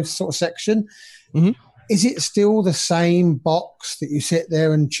radio sort of section. Mm-hmm. Is it still the same box that you sit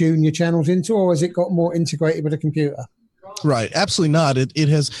there and tune your channels into, or has it got more integrated with a computer? Right. Absolutely not.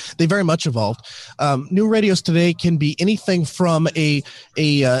 They very much evolved. New radios today can be anything from a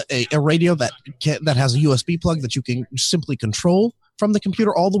radio that has a USB plug that you can simply control from the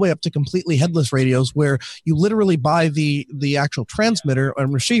computer, all the way up to completely headless radios where you literally buy the actual transmitter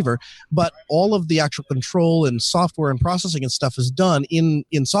and receiver, but all of the actual control and software and processing and stuff is done in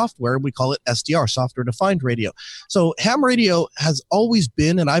software. We call it SDR, software defined radio. So ham radio has always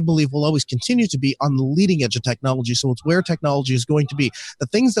been, and I believe will always continue to be, on the leading edge of technology. So it's where technology is going to be. The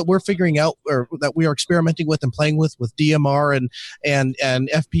things that we're figuring out, or that we are experimenting with and playing with DMR and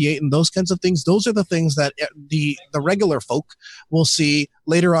FP8 and those kinds of things, those are the things that the regular folk will see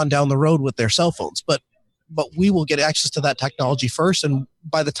later on down the road with their cell phones. But we will get access to that technology first, and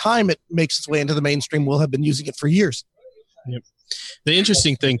by the time it makes its way into the mainstream, we'll have been using it for years. Yep. The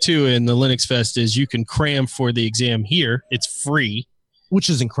interesting thing too in the Linux Fest is you can cram for the exam here. It's free, which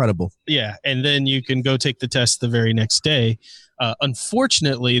is incredible. Yeah, and then you can go take the test the very next day.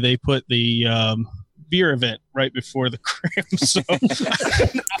 Unfortunately, they put the beer event right before the cram. So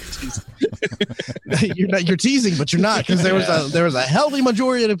you're teasing, but you're not, because there was a healthy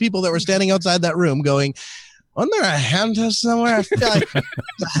majority of people that were standing outside that room going, wasn't there a ham test somewhere? I feel like a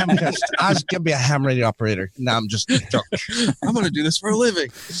ham test. I was gonna be a ham radio operator. Now I'm just drunk. I'm gonna do this for a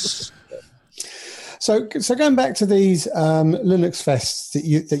living. So going back to these Linux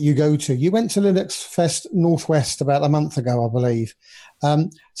Fests that you go to, you went to Linux Fest Northwest about a month ago, I believe.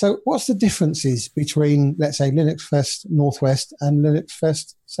 So what's the differences between, let's say, Linux Fest Northwest and Linux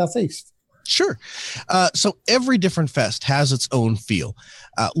Fest Southeast? Sure. So every different fest has its own feel.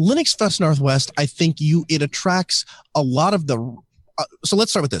 Linux Fest Northwest, I think it attracts a lot of the so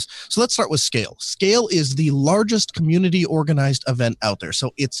let's start with this. So let's start with Scale. Scale is the largest community organized event out there.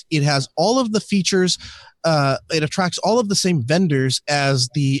 So it has all of the features. It attracts all of the same vendors as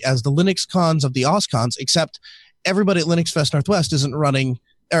the Linux cons of the OSCons, except everybody at Linux Fest Northwest isn't running,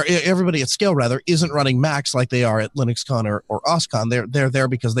 or everybody at Scale rather isn't running Macs like they are at LinuxCon or OSCon. They're there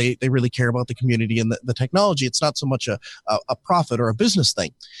because they really care about the community and the technology. It's not so much a profit or a business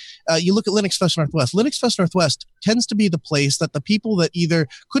thing. You look at Linux Fest Northwest. Linux Fest Northwest tends to be the place that the people that either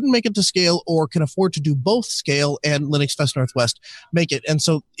couldn't make it to Scale or can afford to do both Scale and Linux Fest Northwest make it. And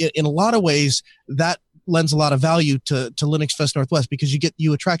so in a lot of ways, that lends a lot of value to Linux Fest Northwest, because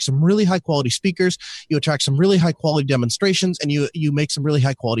you attract some really high quality speakers, you attract some really high quality demonstrations, and you make some really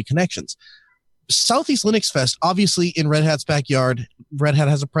high quality connections. Southeast Linux Fest, obviously in Red Hat's backyard. Red Hat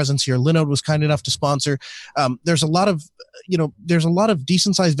has a presence here. Linode was kind enough to sponsor. There's a lot of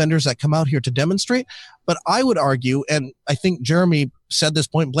decent sized vendors that come out here to demonstrate. But I would argue, and I think Jeremy said this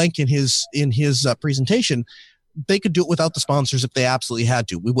point blank in his presentation, they could do it without the sponsors if they absolutely had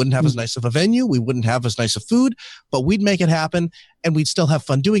to. We wouldn't have as nice of a venue. We wouldn't have as nice of food, but we'd make it happen and we'd still have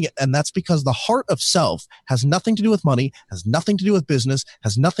fun doing it. And that's because the heart of Self has nothing to do with money, has nothing to do with business,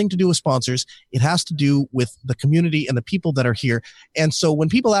 has nothing to do with sponsors. It has to do with the community and the people that are here. And so when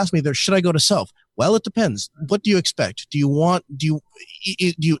people ask me, should I go to Self? Well, it depends. What do you expect? Do you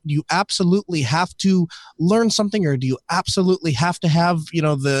absolutely have to learn something, or do you absolutely have to have,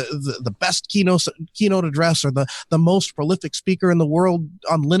 the best keynote address, or the most prolific speaker in the world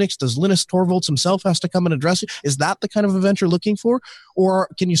on Linux? Does Linus Torvalds himself has to come and address you? Is that the kind of event you're looking for? Or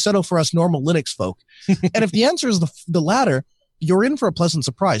can you settle for us normal Linux folk? And if the answer is the latter, you're in for a pleasant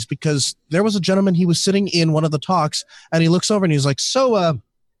surprise, because there was a gentleman, he was sitting in one of the talks and he looks over and he's like, so,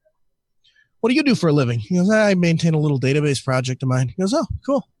 what do you do for a living? He goes, I maintain a little database project of mine. He goes, oh,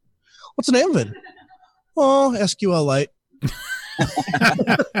 cool. What's the name of it? Oh, SQLite.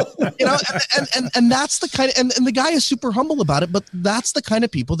 You know, and that's the kind of, and the guy is super humble about it, but that's the kind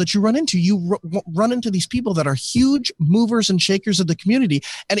of people that you run into. You run into these people that are huge movers and shakers of the community,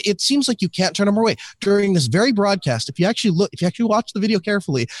 and it seems like you can't turn them away. During this very broadcast, if you actually watch the video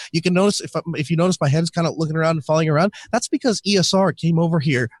carefully, you can notice if you notice my head's kind of looking around and falling around, that's because ESR came over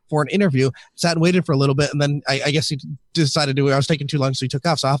here for an interview, sat and waited for a little bit, and then I guess he decided I was taking too long, so he took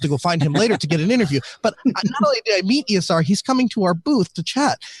off. So I'll have to go find him later to get an interview. But not only did I meet ESR, he's coming to our booth to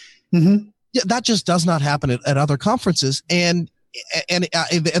chat. Mm-hmm. Yeah, that just does not happen at other conferences, and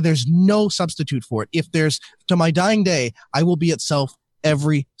there's no substitute for it. If there's, to my dying day, I will be at Self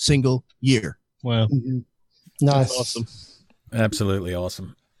every single year. Wow. Mm-hmm. Nice. That's awesome. Absolutely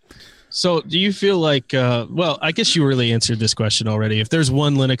awesome. So do you feel like, well, I guess you really answered this question already. If there's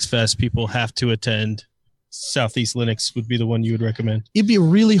one Linux Fest people have to attend, Southeast Linux would be the one you would recommend. It'd be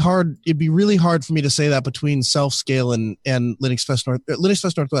really hard for me to say that between Self, Scale, and Linux Fest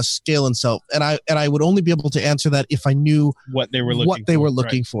Northwest, Scale, and Self, and I would only be able to answer that if I knew what they were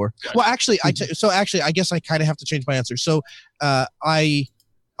looking for. Gotcha. Well, actually, I guess I kind of have to change my answer. So, I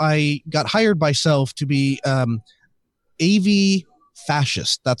got hired by Self to be AV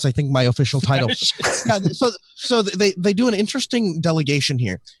fascist. That's, I think, my official title. So they do an interesting delegation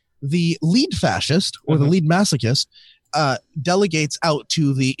here. The lead fascist or the lead masochist delegates out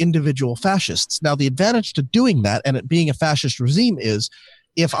to the individual fascists. Now, the advantage to doing that and it being a fascist regime is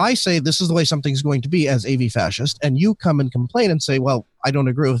if I say this is the way something's going to be as AV fascist and you come and complain and say, well, I don't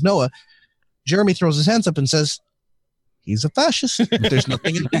agree with Noah, Jeremy throws his hands up and says, he's a fascist. There's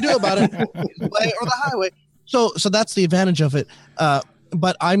nothing you can do about it. The way or the highway. So that's the advantage of it.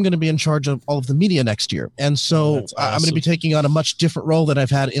 But I'm going to be in charge of all of the media next year. And so awesome. I'm going to be taking on a much different role than I've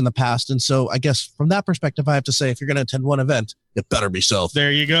had in the past. And so I guess from that perspective, I have to say, if you're going to attend one event, it better be Self. There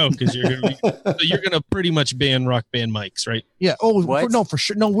you go. Because you're going to pretty much ban Rock Band mics, right? Yeah. Oh, no, for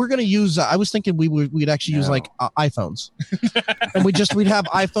sure. No, we're going to use, I was thinking we'd actually use like iPhones. And we'd have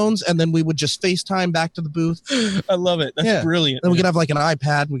iPhones and then we would just FaceTime back to the booth. I love it. That's brilliant. Then we could have like an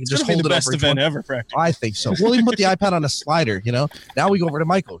iPad. We could just hold it over. It's the best event ever, practically. I think so. We'll even put the iPad on a slider, you know? Now we go over to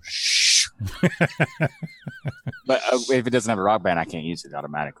Michael. Shh. But if it doesn't have a Rock Band, I can't use it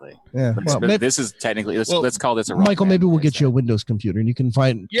automatically. Yeah. But this is technically, let's call this a Rock Michael, Band. maybe we'll get you a Windows computer and you can install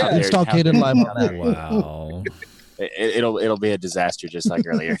Kden Live on that. Wow. It'll be a disaster just like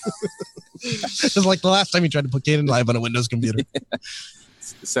earlier. Just like the last time you tried to put Kden Live on a Windows computer.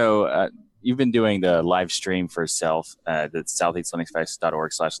 So you've been doing the live stream for Self. The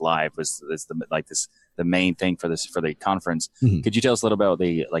southeastlinuxfest.org/live was the main thing for the conference. Mm-hmm. Could you tell us a little about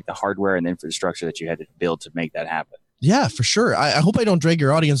the hardware and the infrastructure that you had to build to make that happen? Yeah, for sure. I hope I don't drag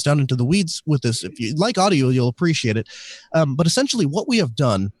your audience down into the weeds with this. If you like audio, you'll appreciate it. But essentially what we have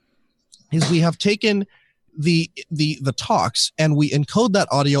done is we have taken the talks and we encode that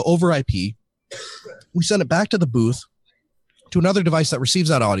audio over IP. We send it back to the booth to another device that receives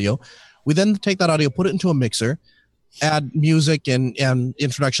that audio. We then take that audio, put it into a mixer, add music and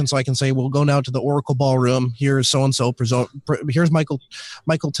introduction. So I can say, we'll go now to the Oracle Ballroom. Here's so-and-so. Here's Michael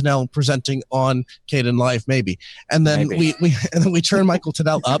Tunnell presenting on Kden Live, maybe. And then we turn Michael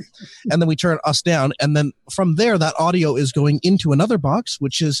Tunnell up and then we turn us down. And then from there, that audio is going into another box,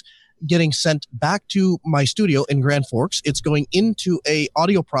 which is getting sent back to my studio in Grand Forks. It's going into a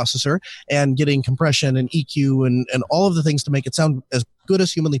audio processor and getting compression and EQ and all of the things to make it sound as good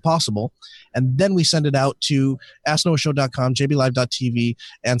as humanly possible. And then we send it out to AskNoahShow.com, jblive.tv,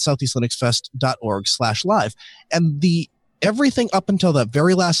 and southeastlinuxfest.org/live. And everything up until that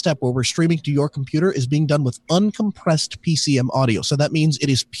very last step where we're streaming to your computer is being done with uncompressed PCM audio. So that means it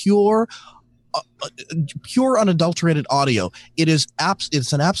is pure unadulterated audio.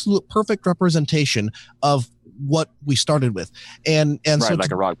 It's an absolute perfect representation of what we started with. And right, so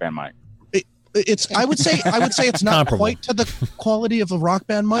like a Rock Band mic. I would say it's not quite to the quality of a Rock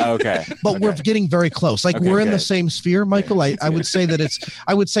Band mic. Okay. But we're getting very close. Like we're in the same sphere, Michael. I would say that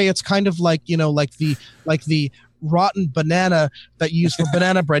it's kind of like, like the rotten banana that you use for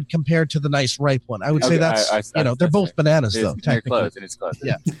banana bread compared to the nice ripe one. I would say they're both bananas though. It's close.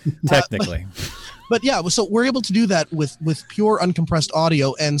 Yeah. Technically. But yeah, so we're able to do that with pure uncompressed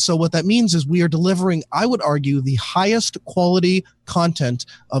audio. And so what that means is we are delivering, I would argue, the highest quality content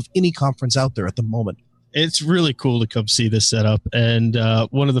of any conference out there at the moment. It's really cool to come see this setup. And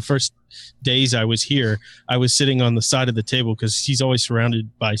one of the first days I was here, I was sitting on the side of the table because he's always surrounded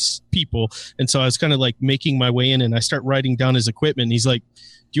by people. And so I was kind of like making my way in, and I start writing down his equipment. And he's like,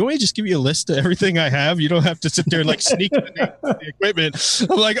 do you want me to just give you a list of everything I have? You don't have to sit there and like sneak the equipment.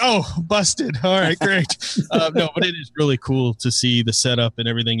 I'm like, oh, busted. All right, great. No, but it is really cool to see the setup and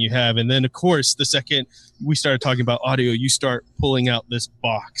everything you have. And then, of course, the second we started talking about audio, you start pulling out this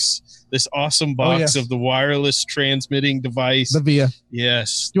box, this awesome box of the wireless transmitting device. The VIA.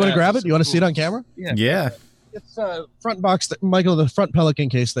 Yes. You want to grab it? You want to see it on camera? Yeah. It's front box, Michael, the front Pelican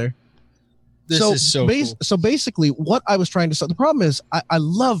case there. This is so cool. So basically what I was trying to say, the problem is I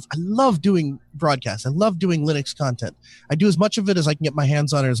love doing broadcasts. I love doing Linux content. I do as much of it as I can get my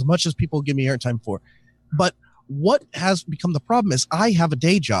hands on it, as much as people give me airtime for. But what has become the problem is I have a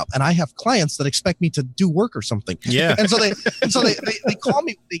day job and I have clients that expect me to do work or something. Yeah. And so they call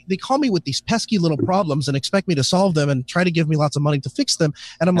me, they call me with these pesky little problems and expect me to solve them and try to give me lots of money to fix them.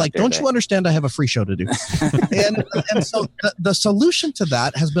 And I'm like, don't you understand I have a free show to do? and so the solution to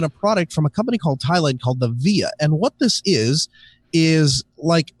that has been a product from a company called Thailand called the VIA. And what this is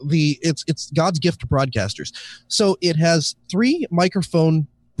like it's God's gift to broadcasters. So it has 3 microphone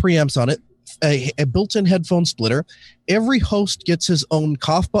preamps on it, a built-in headphone splitter. Every host gets his own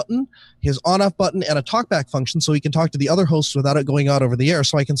cough button, his on-off button, and a talkback function so he can talk to the other hosts without it going out over the air.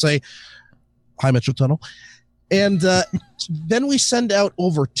 So I can say, hi, Mitchell Tunnel. And then we send out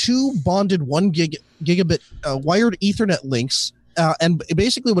over 2 bonded 1 gigabit wired Ethernet links. And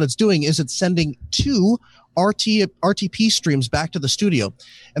basically what it's doing is it's sending 2 RTP streams back to the studio.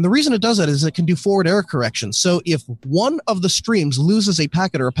 And the reason it does that is it can do forward error correction. So if one of the streams loses a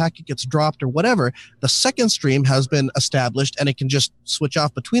packet or a packet gets dropped or whatever, the second stream has been established and it can just switch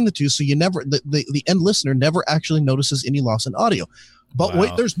off between the two. So you never, the end listener never actually notices any loss in audio. But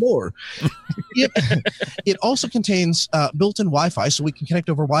wait, there's more. It also contains built-in Wi-Fi, so we can connect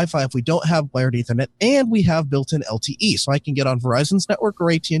over Wi-Fi if we don't have wired Ethernet, and we have built-in LTE, so I can get on Verizon's network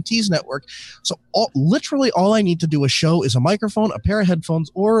or AT&T's network. So literally all I need to do a show is a microphone, a pair of headphones,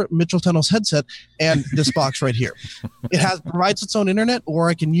 or Mitchell Tunnel's headset, and this box right here. It provides its own internet, or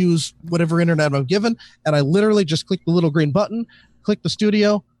I can use whatever internet I'm given, and I literally just click the little green button, click the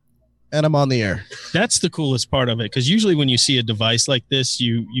studio, and I'm on the air. That's the coolest part of it, because usually when you see a device like this,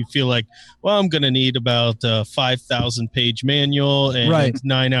 you feel like, well, I'm going to need about a 5,000 page manual and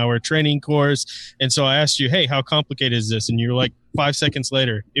 9-hour training course. And so I asked you, hey, how complicated is this? And you're like, 5 seconds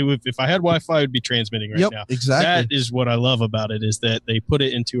later, if I had Wi-Fi, it would be transmitting right now. Exactly. That is what I love about it, is that they put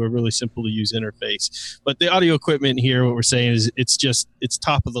it into a really simple to use interface. But the audio equipment here, what we're saying is it's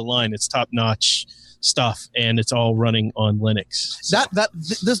top of the line. It's top notch stuff, and it's all running on Linux. So. That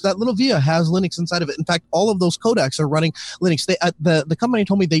little VIA has Linux inside of it. In fact, all of those codecs are running Linux. The company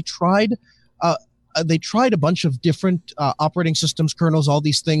told me they tried a bunch of different operating systems, kernels, all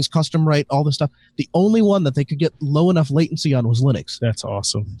these things, custom write, all this stuff. The only one that they could get low enough latency on was Linux. That's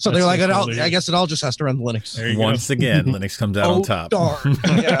awesome. So they're like, I guess it all just has to run Linux. Once again, Linux comes out on top. Darn.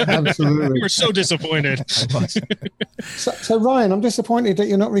 Yeah, absolutely. We're so disappointed. So Ryan, I'm disappointed that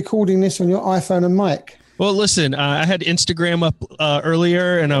you're not recording this on your iPhone and mic. Well, listen, I had Instagram up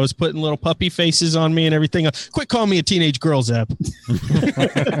earlier, and I was putting little puppy faces on me and everything. Quit calling me a teenage girl, Zeb.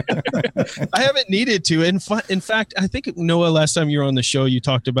 I haven't needed to. In fact, I think, Noah, last time you were on the show, you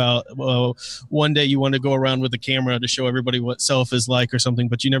talked about one day you want to go around with a camera to show everybody what self is like or something,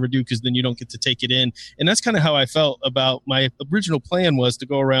 but you never do, because then you don't get to take it in. And that's kind of how I felt about my original plan, was to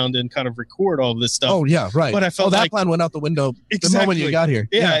go around and kind of record all of this stuff. Oh, yeah, right. But I felt that plan went out the window the moment you got here.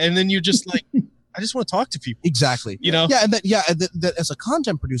 Yeah, and then you're just like... I just want to talk to people. Exactly. You know? Yeah, and that as a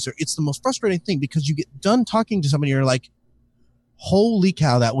content producer, it's the most frustrating thing, because you get done talking to somebody and you're like, holy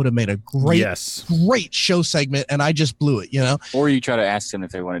cow, that would have made a great show segment, and I just blew it, you know? Or you try to ask them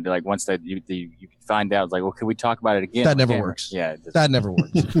if they wanted to, like, once that you find out, like, well, can we talk about it again? That never works. Yeah. That never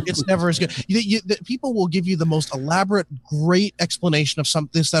works. It's never as good. People will give you the most elaborate, great explanation of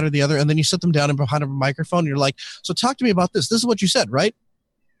something, this, that, or the other, and then you sit them down and behind a microphone, and you're like, so talk to me about this. This is what you said, right?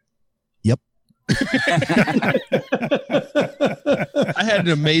 Yep. I had an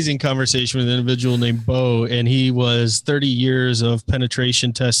amazing conversation with an individual named Bo, and he was 30 years of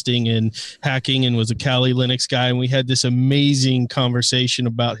penetration testing and hacking, and was a Kali Linux guy. And we had this amazing conversation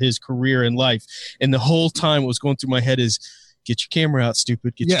about his career and life. And the whole time what was going through my head is, get your camera out,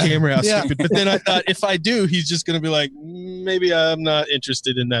 stupid. Get your camera out, stupid. But then I thought, if I do, he's just going to be like, maybe I'm not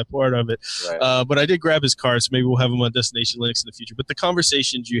interested in that part of it. Right. But I did grab his card, so maybe we'll have him on Destination Linux in the future. But the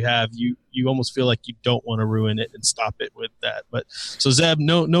conversations you have, you almost feel like you don't want to ruin it and stop it with that. But so Zeb,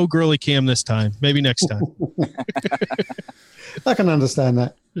 no girly cam this time. Maybe next time. I can understand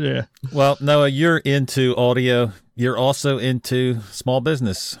that. Yeah. Well, Noah, you're into audio. You're also into small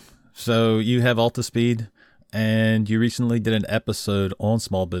business. So you have AltaSpeed, and you recently did an episode on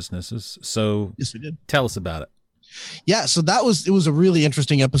small businesses. So Yes, we did. Tell us about it. Yeah, so it was a really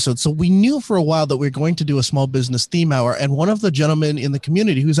interesting episode. So we knew for a while that we were going to do a small business theme hour, and one of the gentlemen in the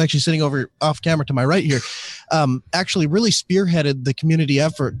community, who's actually sitting over off camera to my right here, actually really spearheaded the community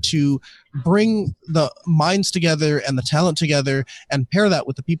effort to bring the minds together and the talent together and pair that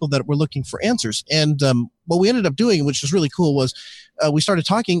with the people that were looking for answers. And what we ended up doing, which was really cool, was we started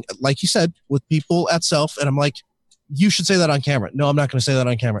talking, like you said, with people at Self, and I'm like, you should say that on camera. No, I'm not going to say that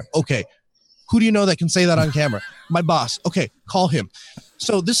on camera. Okay. Who do you know that can say that on camera? My boss. Okay, call him.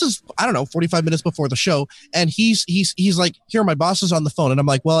 So this is, I don't know, 45 minutes before the show. And he's like, here, my boss is on the phone. And I'm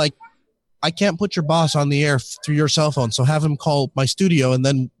like, well, I can't put your boss on the air through your cell phone. So have him call my studio and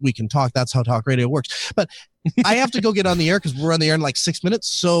then we can talk. That's how talk radio works. But I have to go get on the air because we're on the air in like 6 minutes.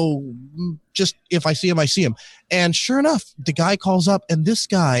 So just if I see him, I see him. And sure enough, the guy calls up, and this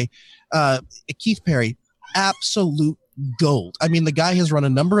guy, Keith Perry, absolute gold. I mean, the guy has run a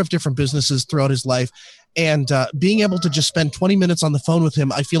number of different businesses throughout his life, and being able to just spend 20 minutes on the phone with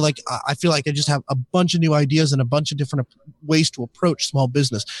him, I feel like I just have a bunch of new ideas and a bunch of different ways to approach small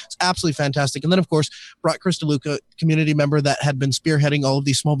business. It's absolutely fantastic. And then, of course, brought Chris DeLuca, community member that had been spearheading all of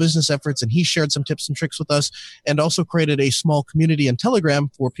these small business efforts, and he shared some tips and tricks with us, and also created a small community in Telegram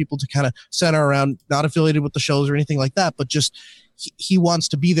for people to kind of center around, not affiliated with the shows or anything like that, but just he wants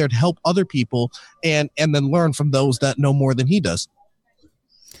to be there to help other people and then learn from those that know more than he does.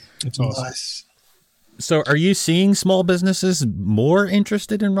 It's awesome. Nice. So are you seeing small businesses more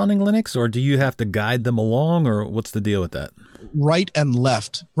interested in running Linux, or do you have to guide them along, or what's the deal with that? Right and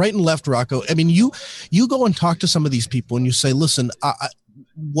left, Rocco. I mean, you go and talk to some of these people and you say, listen,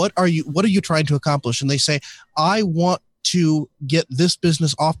 what are you trying to accomplish? And they say, I want to get this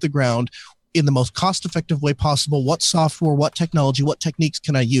business off the ground in the most cost-effective way possible. What software, what technology, what techniques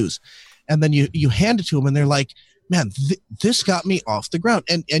can I use? And then you hand it to them, and they're like, man, this got me off the ground.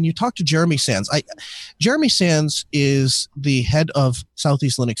 And you talk to Jeremy Sands. Jeremy Sands is the head of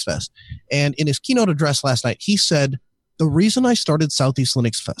Southeast Linux Fest. And in his keynote address last night, he said, the reason I started Southeast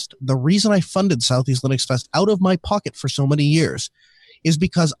Linux Fest, the reason I funded Southeast Linux Fest out of my pocket for so many years, is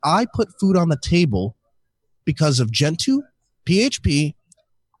because I put food on the table because of Gentoo, PHP,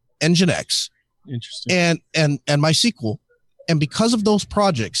 and Nginx, Interesting. and MySQL, and because of those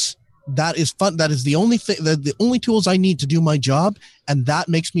projects, that is fun. That is the only thing, the only tools I need to do my job, and that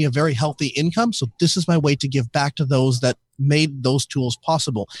makes me a very healthy income. So this is my way to give back to those that made those tools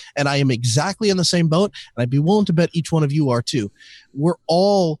possible. And I am exactly in the same boat, and I'd be willing to bet each one of you are too. We're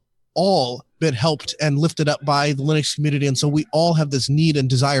all been helped and lifted up by the Linux community, and so we all have this need and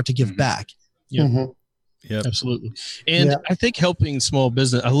desire to give back. Yeah. Mm-hmm. Yep. Absolutely. And Yeah. I think helping small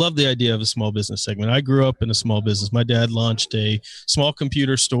business, I love the idea of a small business segment. I grew up in a small business. My dad launched a small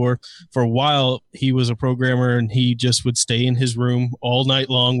computer store. For a while, he was a programmer, and he just would stay in his room all night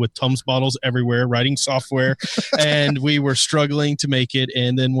long with Tums bottles everywhere, writing software. And we were struggling to make it.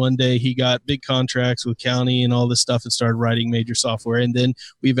 And then one day he got big contracts with county and all this stuff and started writing major software. And then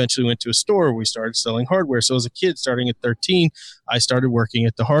we eventually went to a store where we started selling hardware. So as a kid, starting at 13, I started working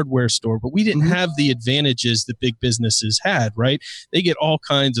at the hardware store, but we didn't have the advantages that big businesses had, right? They get all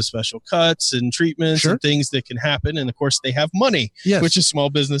kinds of special cuts and treatments and things that can happen. And of course they have money, which a small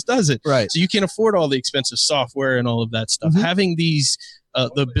business doesn't. Right. So you can afford all the expensive software and all of that stuff. Having these,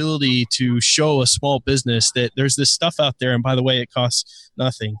 the ability to show a small business that there's this stuff out there. And by the way, it costs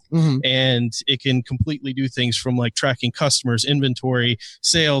nothing. And it can completely do things from like tracking customers, inventory,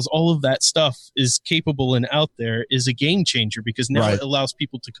 sales, all of that stuff is capable and out there, is a game changer, because now it allows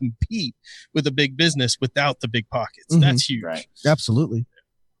people to compete with a big business without the big pockets. That's huge. Right. Absolutely.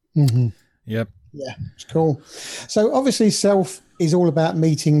 Yep. Yeah, it's cool. So obviously Self is all about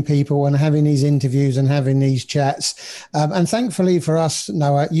meeting people and having these interviews and having these chats. And thankfully for us,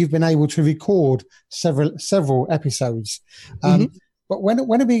 Noah, you've been able to record several episodes. But when are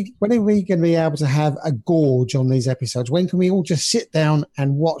we going to be able to have a gorge on these episodes? When can we all just sit down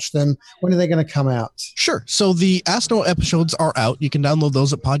and watch them? When are they going to come out? Sure. So the Ask Noah episodes are out. You can download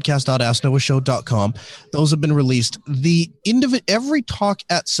those at podcast.asknoahshow.com. Those have been released. Every talk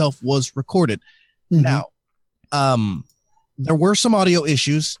at Self was recorded. Now, there were some audio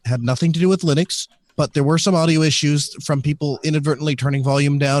issues, had nothing to do with Linux, but there were some audio issues from people inadvertently turning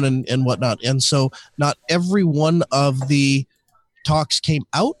volume down and whatnot. And so not every one of the talks came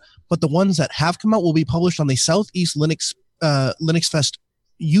out, but the ones that have come out will be published on the Southeast Linux Fest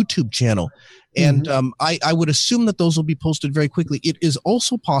YouTube channel. And I would assume that those will be posted very quickly. It is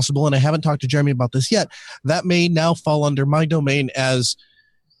also possible, and I haven't talked to Jeremy about this yet, that may now fall under my domain as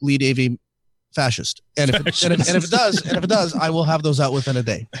lead AV fascist. And if it does, I will have those out within a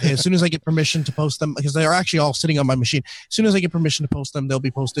day. As soon as I get permission to post them, because they are actually all sitting on my machine. As soon as I get permission to post them, they'll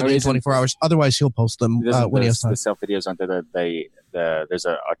be posted in 24 hours. Otherwise, he'll post them when he has time. The self videos aren't there's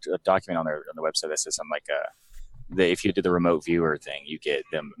a document on the website that says something like if you do the remote viewer thing, you get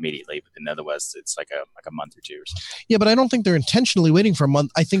them immediately, but then otherwise it's like a month or two or something. Yeah, but I don't think they're intentionally waiting for a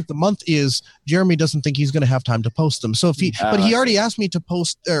month. I think the month is Jeremy doesn't think he's going to have time to post them. So if he already asked me to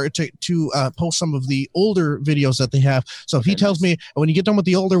post or to post some of the older videos that they have. So if he tells me when you get done with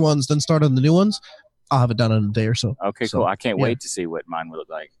the older ones, then start on the new ones, I'll have it done in a day or so. Okay, cool. I can't wait to see what mine will look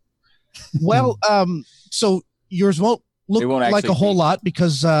like. Well, so yours won't look like a whole lot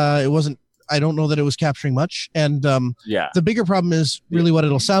because it wasn't. I don't know that it was capturing much. And the bigger problem is really what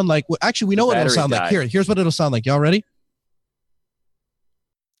it'll sound like. Well, actually, we know what it'll sound like. Here's what it'll sound like. Y'all ready?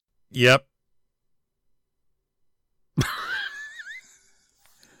 Yep.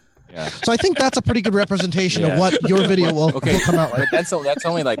 Yeah. So I think that's a pretty good representation of what your video will come out like. But that's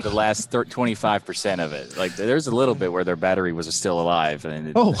only like the last 25% of it. Like there's a little bit where their battery was still alive.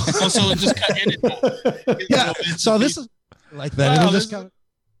 And so just cut in it. Yeah. So this is like that. Wow, It'll just kind of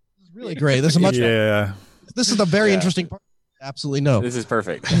really great. This is much. Yeah. This is the very interesting part. Absolutely no. This is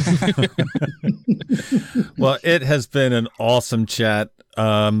perfect. Well, it has been an awesome chat.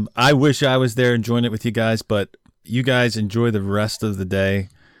 I wish I was there and joined it with you guys, but you guys enjoy the rest of the day.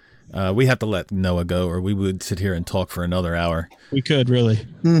 We have to let Noah go, or we would sit here and talk for another hour. We could really.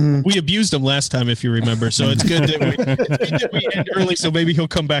 Mm-hmm. We abused him last time, if you remember. So it's good that we end early. So maybe he'll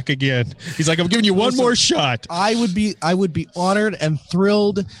come back again. He's like, I'm giving you one more shot. I would be honored and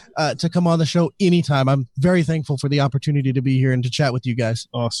thrilled to come on the show anytime. I'm very thankful for the opportunity to be here and to chat with you guys.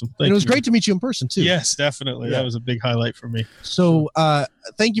 Awesome. And it was great to meet you in person too. Yes, definitely. Yeah. That was a big highlight for me. So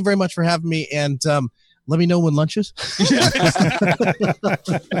thank you very much for having me. And let me know when lunch is.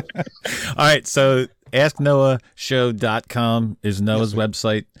 All right. So AskNoahShow.com is Noah's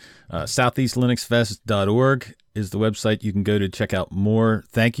website. SoutheastLinuxFest.org is the website you can go to check out more.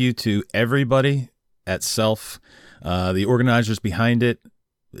 Thank you to everybody at Self, the organizers behind it.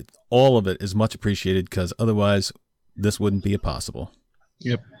 All of it is much appreciated because otherwise this wouldn't be possible.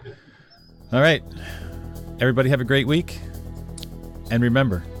 Yep. All right. Everybody have a great week. And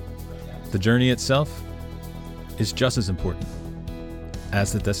remember, the journey itself is just as important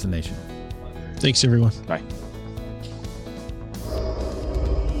as the destination. Thanks, everyone. Bye.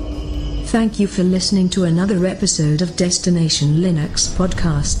 Thank you for listening to another episode of Destination Linux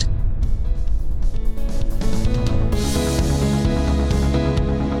Podcast.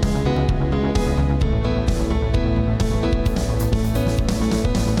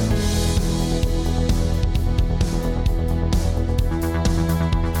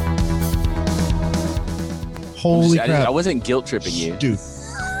 Holy crap. I wasn't guilt tripping you. Dude.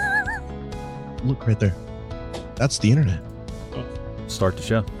 Look right there. That's the internet. Start the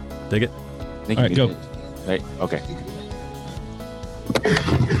show. Dig it. All right, go. Right. Okay.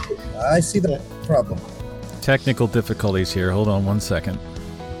 I see the problem. Technical difficulties here. Hold on 1 second.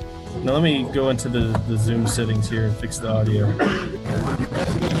 Now let me go into the Zoom settings here and fix the audio.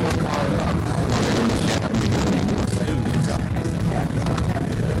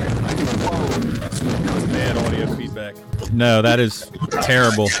 Bad audio feedback. No, that is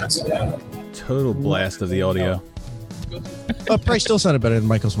terrible. Total blast of the audio. But Price still sounded better than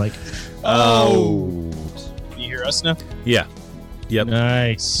Michael's mic. Oh. Can you hear us now? Yeah. Yep.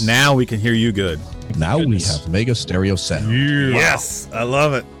 Nice. Now we can hear you good. Now we have Mega Stereo Sound. Yes. I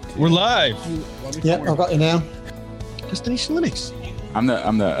love it. We're live. Yep, I've got you now. Destination Linux. I'm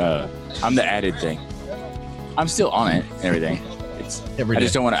the added thing. I'm still on it and everything. Every I day.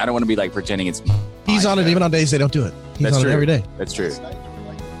 just don't want to be like pretending it's. He's on it even on days they don't do it. He's That's on true. it every day. That's true.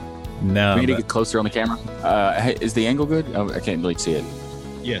 No. We need to get closer on the camera. Hey, is the angle good? Oh, I can't really see it.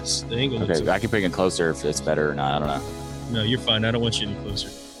 Yes, the angle looks Okay, I can bring it closer if it's better or not. I don't know. No, you're fine. I don't want you any closer.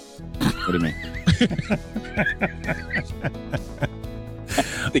 What do you mean?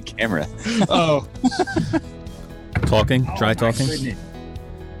 The camera. Oh. Talking? Try talking?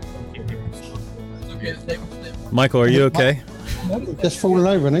 Michael, are you okay? Just falling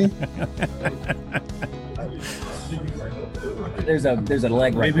over, isn't he? There's a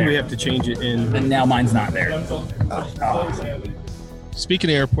leg right Maybe there. we have to change it in. And now mine's not there. Speaking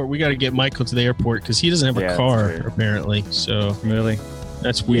of airport, we got to get Michael to the airport because he doesn't have a Yeah, car, that's weird. apparently. So Really?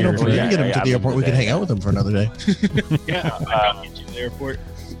 that's You know, weird. if we yeah, can get him yeah, to the yeah, airport, we can hang out with him for another day. Yeah, I'll get you to the airport.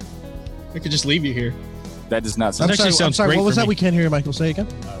 I could just leave you here. That does not I'm sound. actually sorry. I'm sounds sorry. great What was for that? me. We can't hear you, Michael. Say again.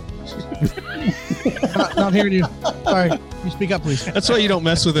 not hearing you. Sorry. You speak up, please. That's why you don't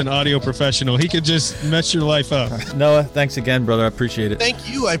mess with an audio professional. He could just mess your life up. Noah, thanks again, brother. I appreciate it. Thank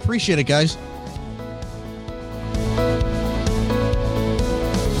you. I appreciate it, guys.